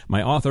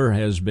 My author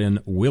has been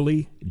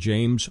Willie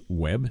James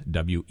Webb,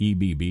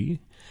 W-E-B-B,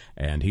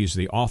 and he's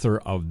the author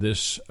of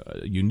this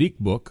unique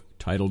book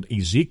titled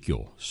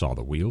Ezekiel Saw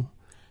the Wheel.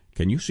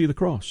 Can you see the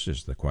cross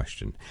is the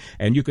question.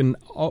 And you can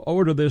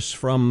order this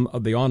from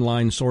the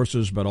online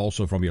sources, but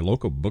also from your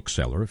local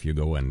bookseller if you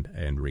go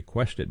and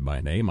request it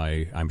by name.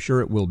 I'm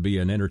sure it will be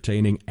an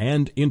entertaining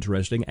and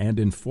interesting and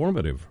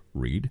informative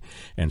read,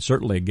 and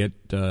certainly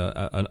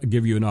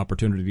give you an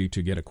opportunity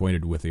to get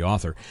acquainted with the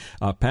author.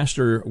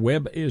 Pastor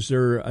Webb, is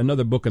there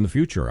another book in the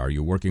future? Are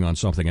you working on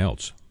something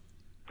else?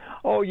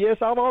 Oh, yes,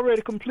 I've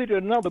already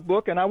completed another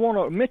book, and I want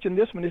to mention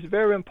this one. It's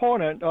very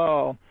important.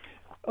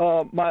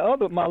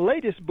 My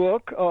latest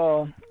book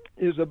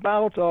is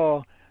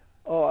about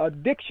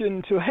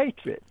addiction to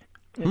hatred.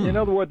 In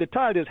other words, the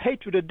title is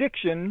Hatred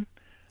Addiction.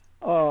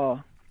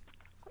 Hatred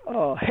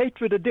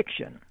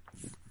Addiction.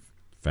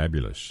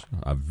 Fabulous.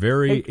 A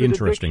very hatred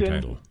interesting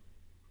title.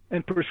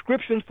 And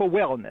prescriptions for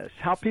wellness,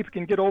 how people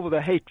can get over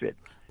the hatred.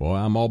 Boy,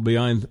 I'm all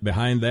behind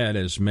that,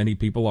 as many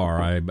people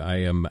are. I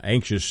am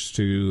anxious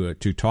to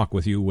talk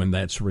with you when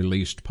that's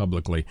released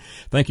publicly.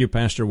 Thank you,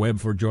 Pastor Webb,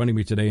 for joining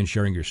me today and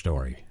sharing your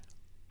story.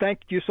 Thank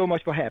you so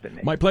much for having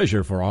me. My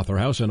pleasure. For Author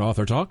House and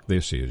Author Talk,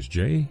 this is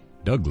J.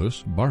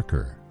 Douglas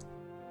Barker.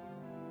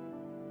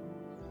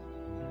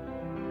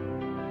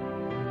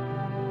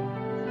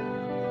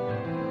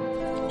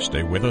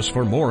 Stay with us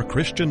for more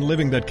Christian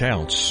Living That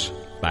Counts.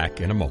 Back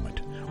in a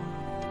moment.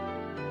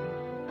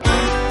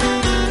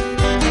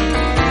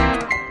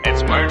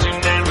 It's words you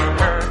never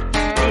heard.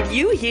 Did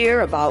you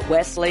hear about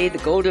Wesley, the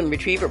golden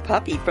retriever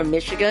puppy from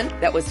Michigan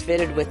that was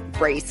fitted with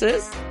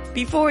braces?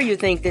 Before you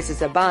think this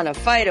is a bona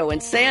fide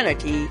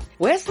insanity,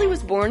 Wesley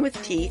was born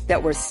with teeth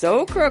that were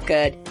so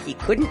crooked he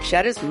couldn't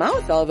shut his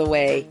mouth all the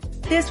way.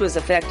 This was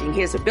affecting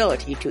his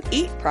ability to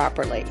eat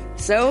properly.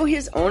 So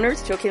his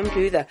owners took him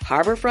to the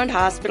Harborfront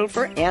Hospital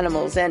for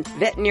Animals and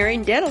Veterinary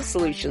Dental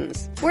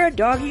Solutions, where a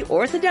doggy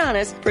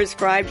orthodontist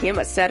prescribed him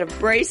a set of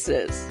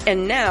braces.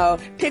 And now,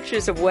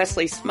 pictures of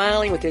Wesley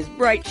smiling with his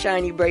bright,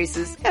 shiny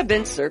braces have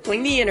been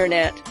circling the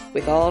internet.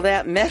 With all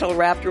that metal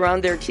wrapped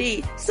around their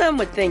teeth, some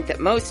would think that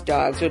most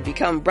dogs would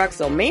become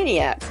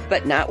bruxomaniacs,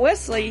 but not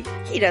Wesley.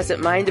 He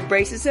doesn't mind the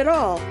braces at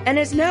all, and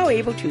is now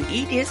able to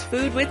eat his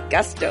food with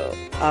gusto.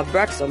 A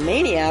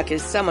bruxomaniac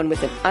is someone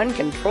with an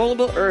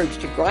uncontrollable urge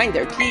to grind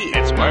their teeth.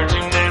 It's words you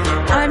never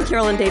heard. I'm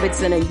Carolyn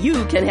Davidson, and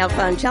you can have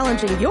fun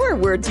challenging your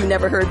words you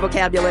never heard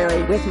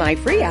vocabulary with my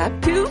free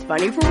app, Too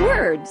Funny for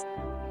Words.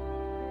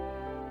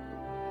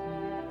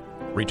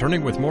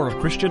 Returning with more of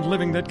Christian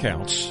Living That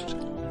Counts.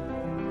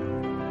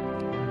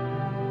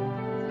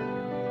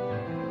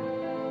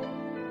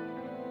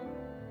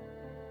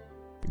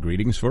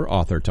 Greetings for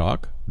Author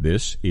Talk.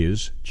 This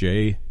is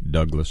J.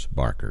 Douglas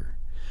Barker.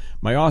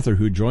 My author,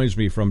 who joins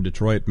me from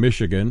Detroit,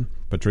 Michigan,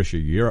 Patricia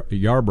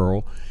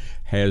Yarbrough,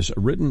 has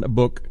written a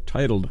book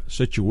titled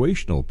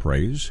Situational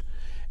Praise,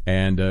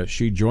 and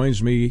she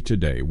joins me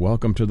today.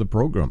 Welcome to the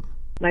program.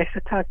 Nice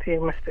to talk to you,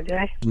 Mr.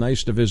 J.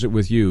 Nice to visit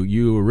with you.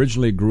 You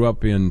originally grew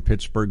up in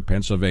Pittsburgh,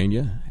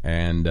 Pennsylvania,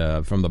 and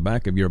from the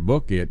back of your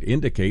book, it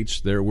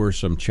indicates there were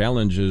some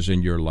challenges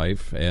in your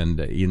life, and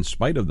in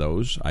spite of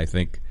those, I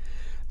think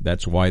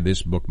that's why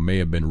this book may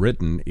have been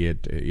written.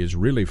 It is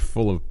really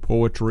full of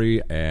poetry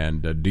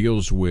and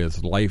deals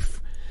with life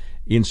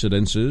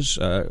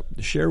incidences.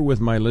 Share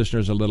with my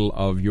listeners a little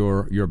of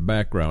your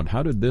background.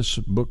 How did this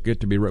book get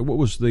to be written? What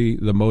was the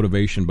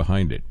motivation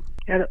behind it?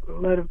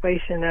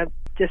 Motivation, I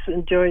just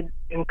enjoyed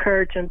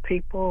encouraging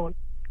people,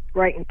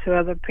 writing to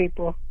other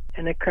people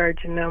and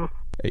encouraging them.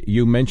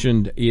 You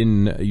mentioned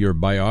in your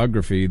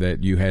biography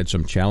that you had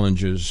some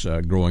challenges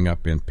growing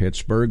up in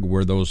Pittsburgh.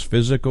 Were those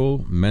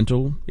physical,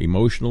 mental,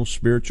 emotional,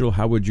 spiritual?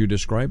 How would you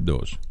describe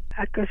those?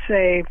 I could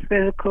say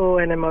physical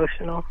and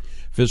emotional.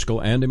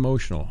 Physical and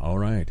emotional. All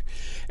right.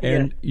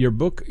 And yes.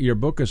 your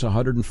book is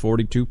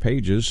 142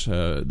 pages.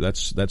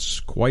 That's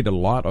quite a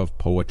lot of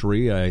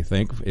poetry, I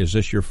think. Is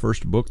this your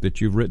first book that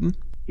you've written?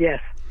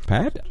 Yes.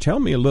 Pat, tell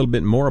me a little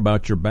bit more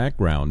about your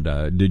background.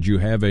 Did you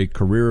have a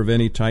career of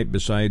any type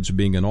besides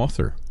being an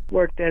author?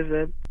 Worked as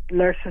a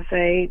nurse's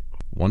aide.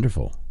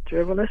 Wonderful.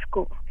 Driven a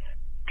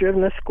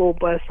school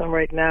bus, and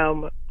right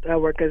now I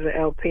work as an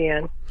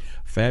LPN.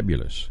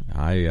 Fabulous.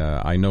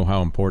 I know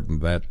how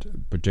important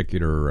that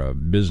particular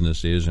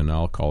business is, and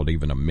I'll call it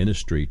even a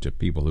ministry to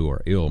people who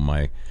are ill.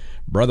 My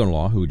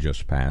brother-in-law, who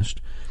just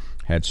passed,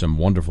 had some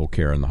wonderful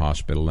care in the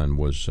hospital and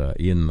was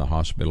in the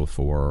hospital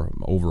for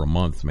over a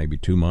month, maybe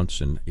 2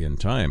 months in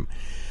time.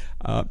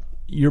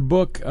 Your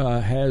book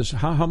has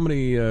how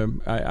many?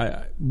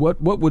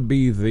 What would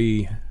be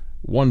the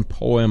one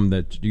poem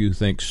that you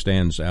think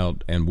stands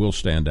out and will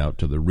stand out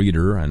to the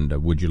reader, and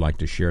would you like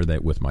to share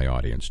that with my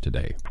audience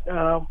today?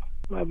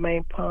 My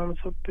main poems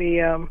would be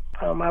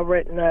poem I've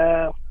written,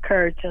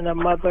 Courage in a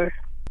Mother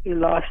who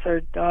lost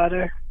her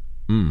daughter.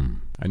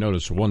 I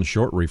noticed one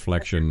short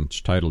reflection. It's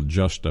titled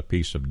Just a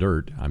Piece of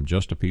Dirt. I'm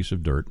just a piece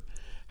of dirt.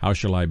 How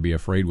shall I be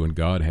afraid when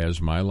God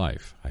has my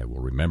life? I will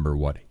remember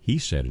what He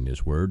said in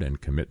His Word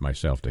and commit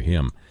myself to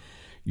Him.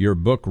 Your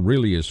book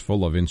really is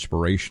full of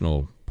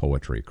inspirational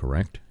poetry,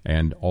 correct?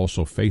 And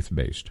also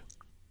faith-based.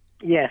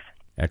 Yes.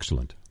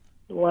 Excellent.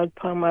 One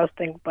poem I was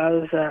thinking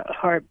about is a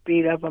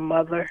heartbeat of a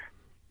mother.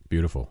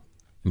 Beautiful.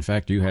 In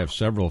fact, you have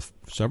several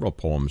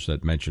poems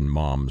that mention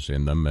moms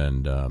in them,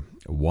 and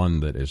one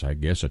that is, I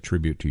guess, a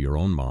tribute to your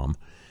own mom.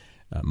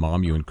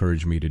 Mom, you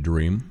encourage me to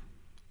dream.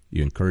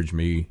 You encourage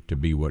me to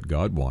be what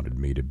God wanted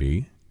me to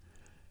be.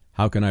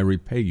 How can I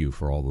repay you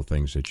for all the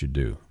things that you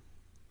do?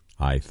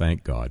 I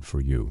thank God for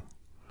you.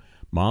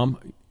 Mom,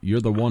 you're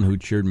the one who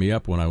cheered me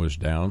up when I was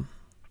down.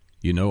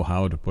 You know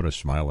how to put a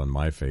smile on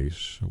my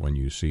face when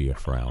you see a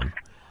frown.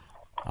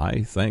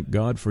 I thank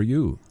God for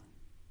you.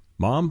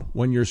 Mom,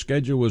 when your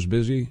schedule was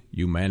busy,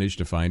 you managed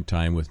to find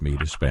time with me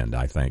to spend.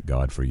 I thank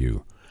God for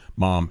you.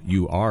 Mom,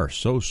 you are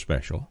so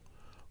special.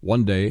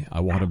 One day I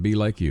want to be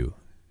like you,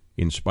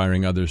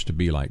 inspiring others to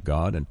be like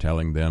God and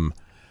telling them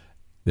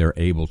they're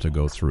able to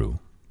go through.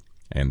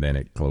 And then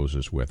it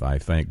closes with, I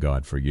thank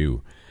God for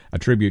you. A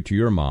tribute to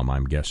your mom,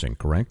 I'm guessing,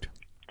 correct?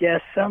 Yes,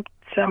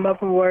 some of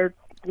them were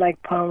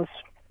like poems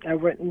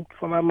I've written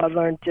for my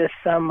mother, and just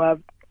some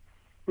I've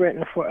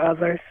written for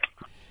others.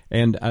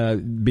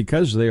 And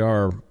because they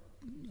are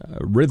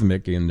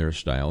rhythmic in their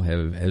style,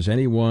 has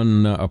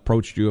anyone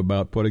approached you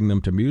about putting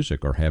them to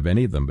music, or have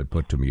any of them been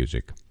put to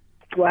music?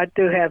 Well, I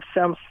do have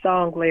some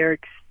song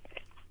lyrics.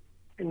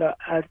 You know,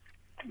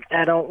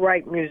 I don't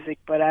write music,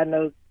 but I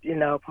know,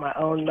 my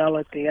own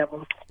melody of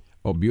them.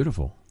 Oh,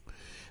 beautiful.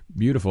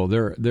 Beautiful.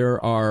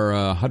 There are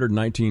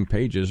 119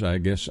 pages, I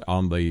guess.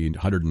 On the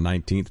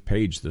 119th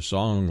page, the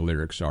song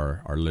lyrics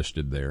are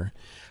listed there.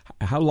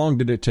 How long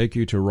did it take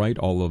you to write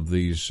all of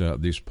these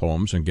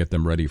poems and get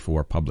them ready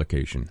for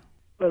publication?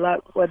 Well, I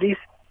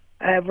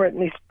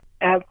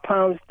have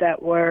poems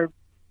that were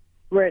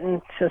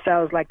written since I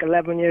was like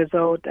 11 years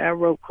old. I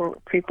wrote for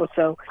people,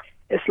 so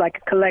it's like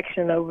a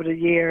collection over the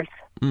years.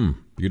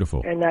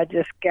 Beautiful. And I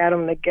just got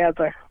them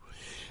together.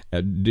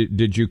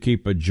 Did you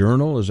keep a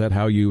journal? Is that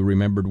how you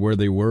remembered where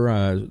they were?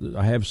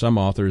 I have some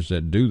authors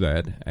that do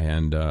that,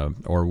 and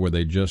or were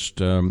they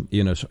just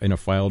in a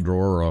file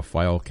drawer or a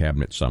file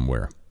cabinet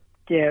somewhere?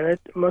 Yeah,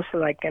 it's mostly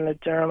like in a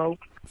journal.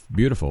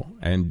 Beautiful.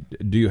 And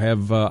do you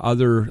have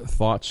other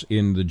thoughts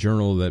in the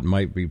journal that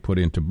might be put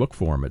into book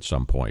form at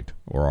some point,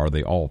 or are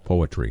they all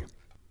poetry?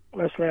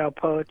 Mostly all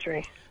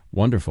poetry.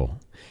 Wonderful.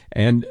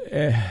 And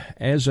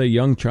as a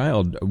young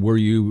child, were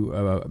you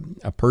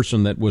a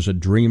person that was a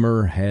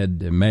dreamer,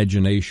 had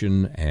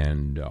imagination,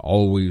 and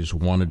always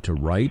wanted to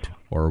write,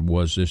 or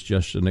was this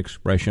just an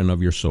expression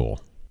of your soul?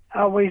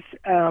 Always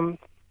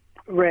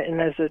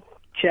written as a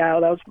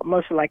child. I was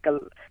mostly like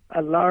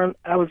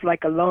I was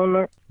like a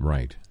loner.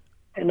 Right.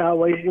 And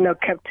always,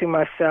 kept to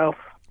myself.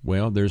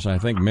 Well, I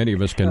think many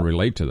of us can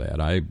relate to that.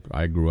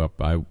 I grew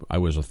up, I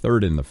was a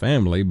third in the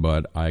family,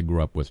 but I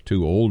grew up with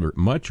two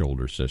much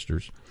older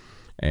sisters.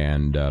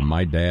 And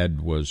my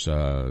dad was,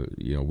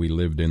 we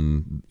lived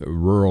in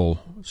rural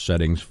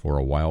settings for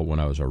a while when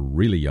I was a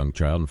really young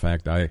child. In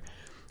fact, I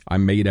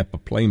made up a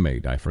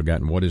playmate. I've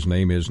forgotten what his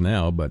name is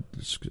now, but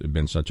it's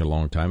been such a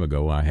long time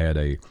ago. I had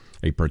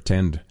a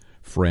pretend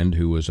friend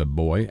who was a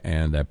boy,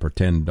 and a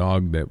pretend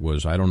dog that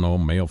was, I don't know,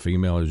 male,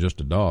 female, it was just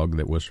a dog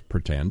that was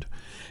pretend.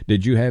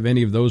 Did you have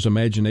any of those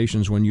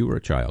imaginations when you were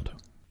a child?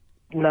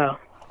 No.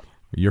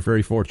 You're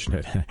very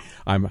fortunate.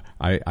 I'm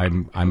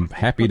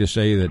happy to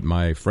say that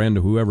my friend,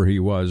 whoever he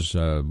was,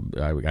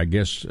 I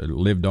guess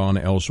lived on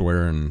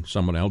elsewhere in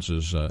someone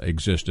else's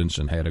existence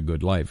and had a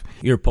good life.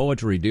 Your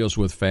poetry deals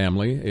with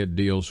family. It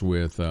deals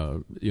with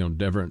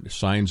different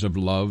signs of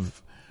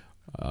love.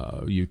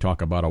 You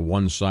talk about a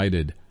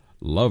one-sided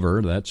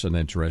lover. That's an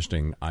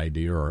interesting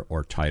idea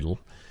or title.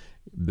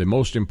 The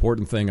most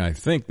important thing I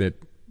think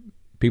that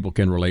people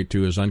can relate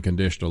to is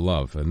unconditional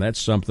love, and that's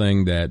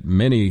something that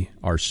many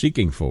are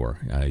seeking for.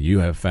 You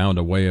have found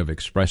a way of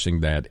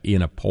expressing that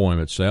in a poem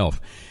itself,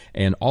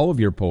 and all of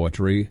your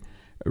poetry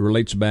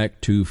relates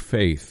back to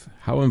faith.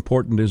 How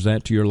important is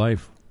that to your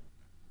life?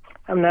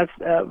 That's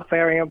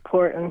very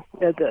important.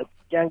 As a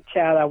young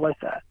child, I was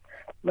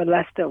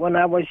molested when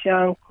I was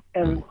young,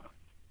 and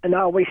I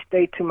always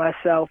stayed to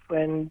myself,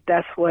 and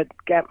that's what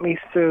got me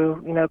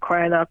through,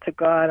 crying out to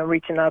God and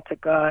reaching out to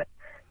God.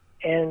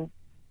 And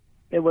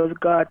it was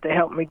God to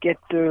help me get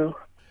through.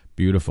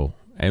 Beautiful.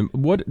 And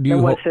what do you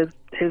hope? It was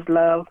His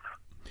love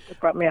that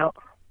brought me out.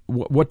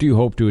 What do you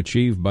hope to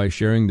achieve by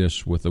sharing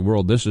this with the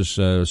world? This is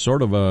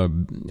sort of a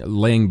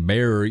laying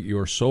bare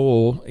your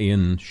soul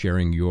in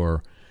sharing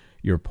your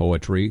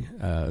poetry.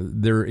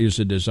 There is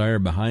a desire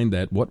behind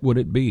that. What would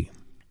it be?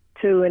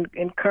 To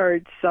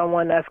encourage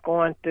someone that's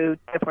going through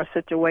different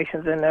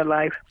situations in their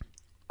life.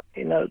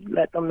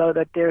 Let them know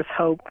that there's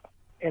hope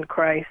in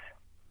Christ.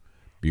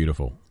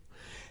 Beautiful.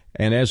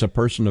 And as a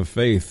person of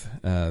faith,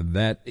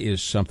 that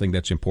is something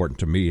that's important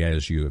to me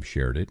as you have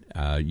shared it.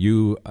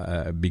 You,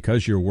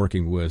 because you're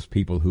working with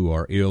people who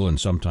are ill and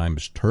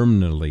sometimes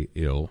terminally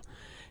ill,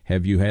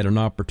 have you had an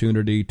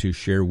opportunity to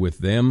share with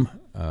them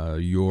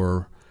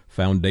your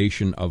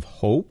foundation of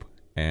hope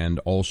and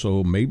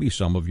also maybe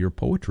some of your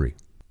poetry?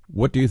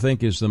 What do you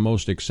think is the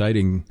most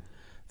exciting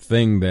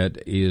thing that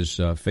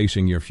is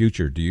facing your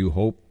future? Do you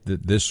hope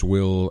that this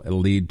will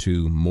lead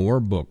to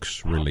more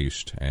books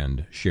released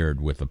and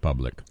shared with the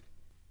public?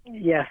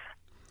 Yes.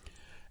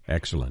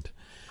 Excellent.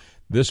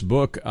 This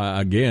book,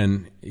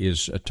 again,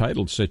 is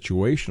titled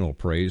Situational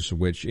Praise,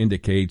 which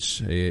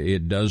indicates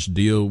it does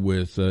deal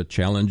with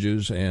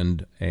challenges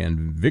and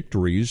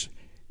victories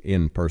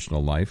in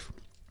personal life,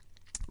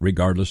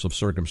 regardless of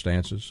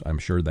circumstances. I'm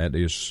sure that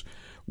is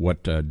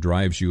what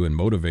drives you and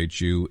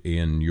motivates you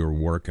in your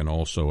work and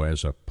also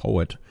as a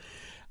poet.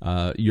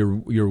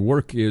 Your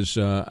work is,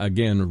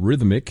 again,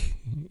 rhythmic.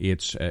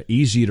 It's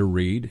easy to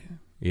read.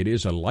 It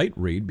is a light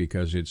read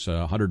because it's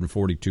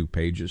 142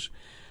 pages.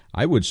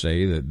 I would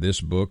say that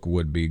this book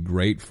would be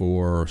great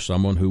for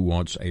someone who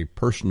wants a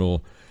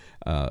personal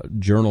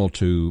journal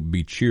to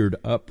be cheered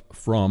up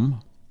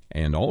from,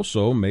 and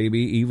also maybe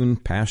even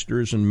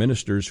pastors and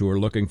ministers who are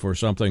looking for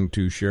something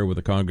to share with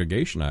the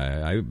congregation.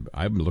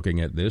 I'm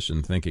looking at this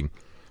and thinking,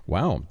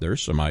 wow,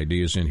 there's some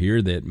ideas in here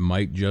that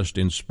might just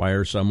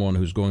inspire someone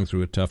who's going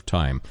through a tough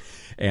time.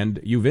 And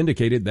you've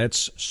indicated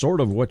that's sort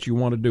of what you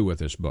want to do with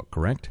this book,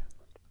 correct?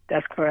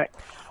 That's correct.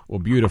 Well,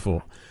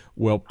 beautiful.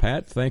 Well,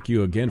 Pat, thank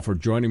you again for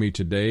joining me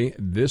today.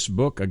 This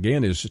book,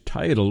 again, is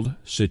titled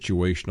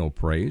Situational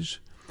Praise,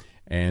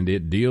 and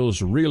it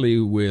deals really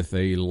with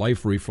a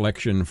life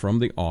reflection from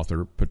the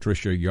author,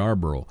 Patricia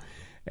Yarbrough.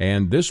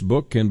 And this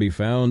book can be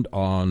found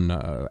on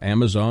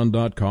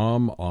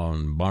Amazon.com,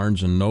 on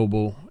Barnes &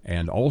 Noble,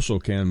 and also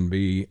can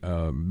be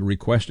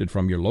requested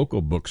from your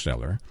local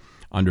bookseller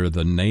under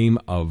the name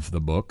of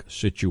the book,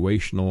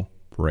 Situational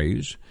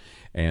Praise.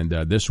 And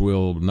this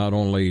will not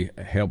only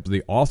help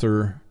the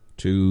author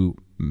to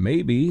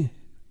maybe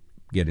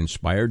get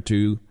inspired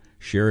to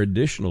share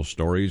additional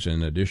stories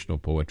and additional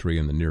poetry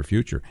in the near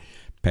future.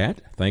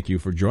 Pat, thank you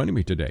for joining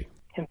me today.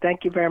 And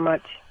thank you very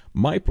much.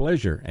 My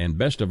pleasure, and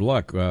best of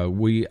luck.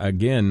 We,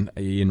 again,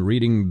 in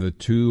reading the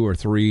 2 or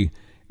 3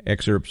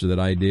 excerpts that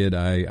I did,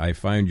 I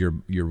find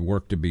your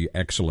work to be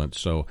excellent.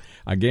 So,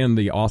 again,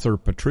 the author,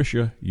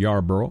 Patricia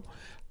Yarbrough,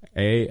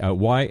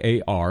 Yarbrough,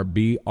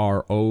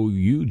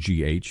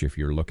 if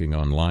you're looking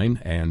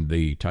online, and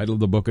the title of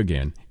the book,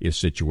 again, is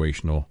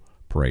Situational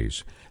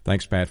Praise.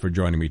 Thanks, Pat, for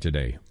joining me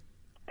today.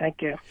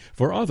 Thank you.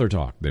 For Author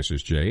Talk, this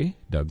is J.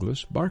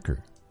 Douglas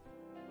Barker.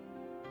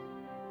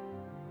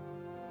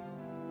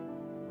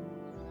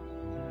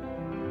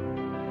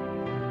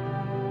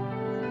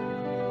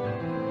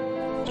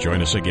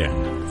 Join us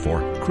again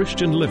for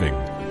Christian Living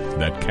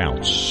That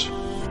Counts.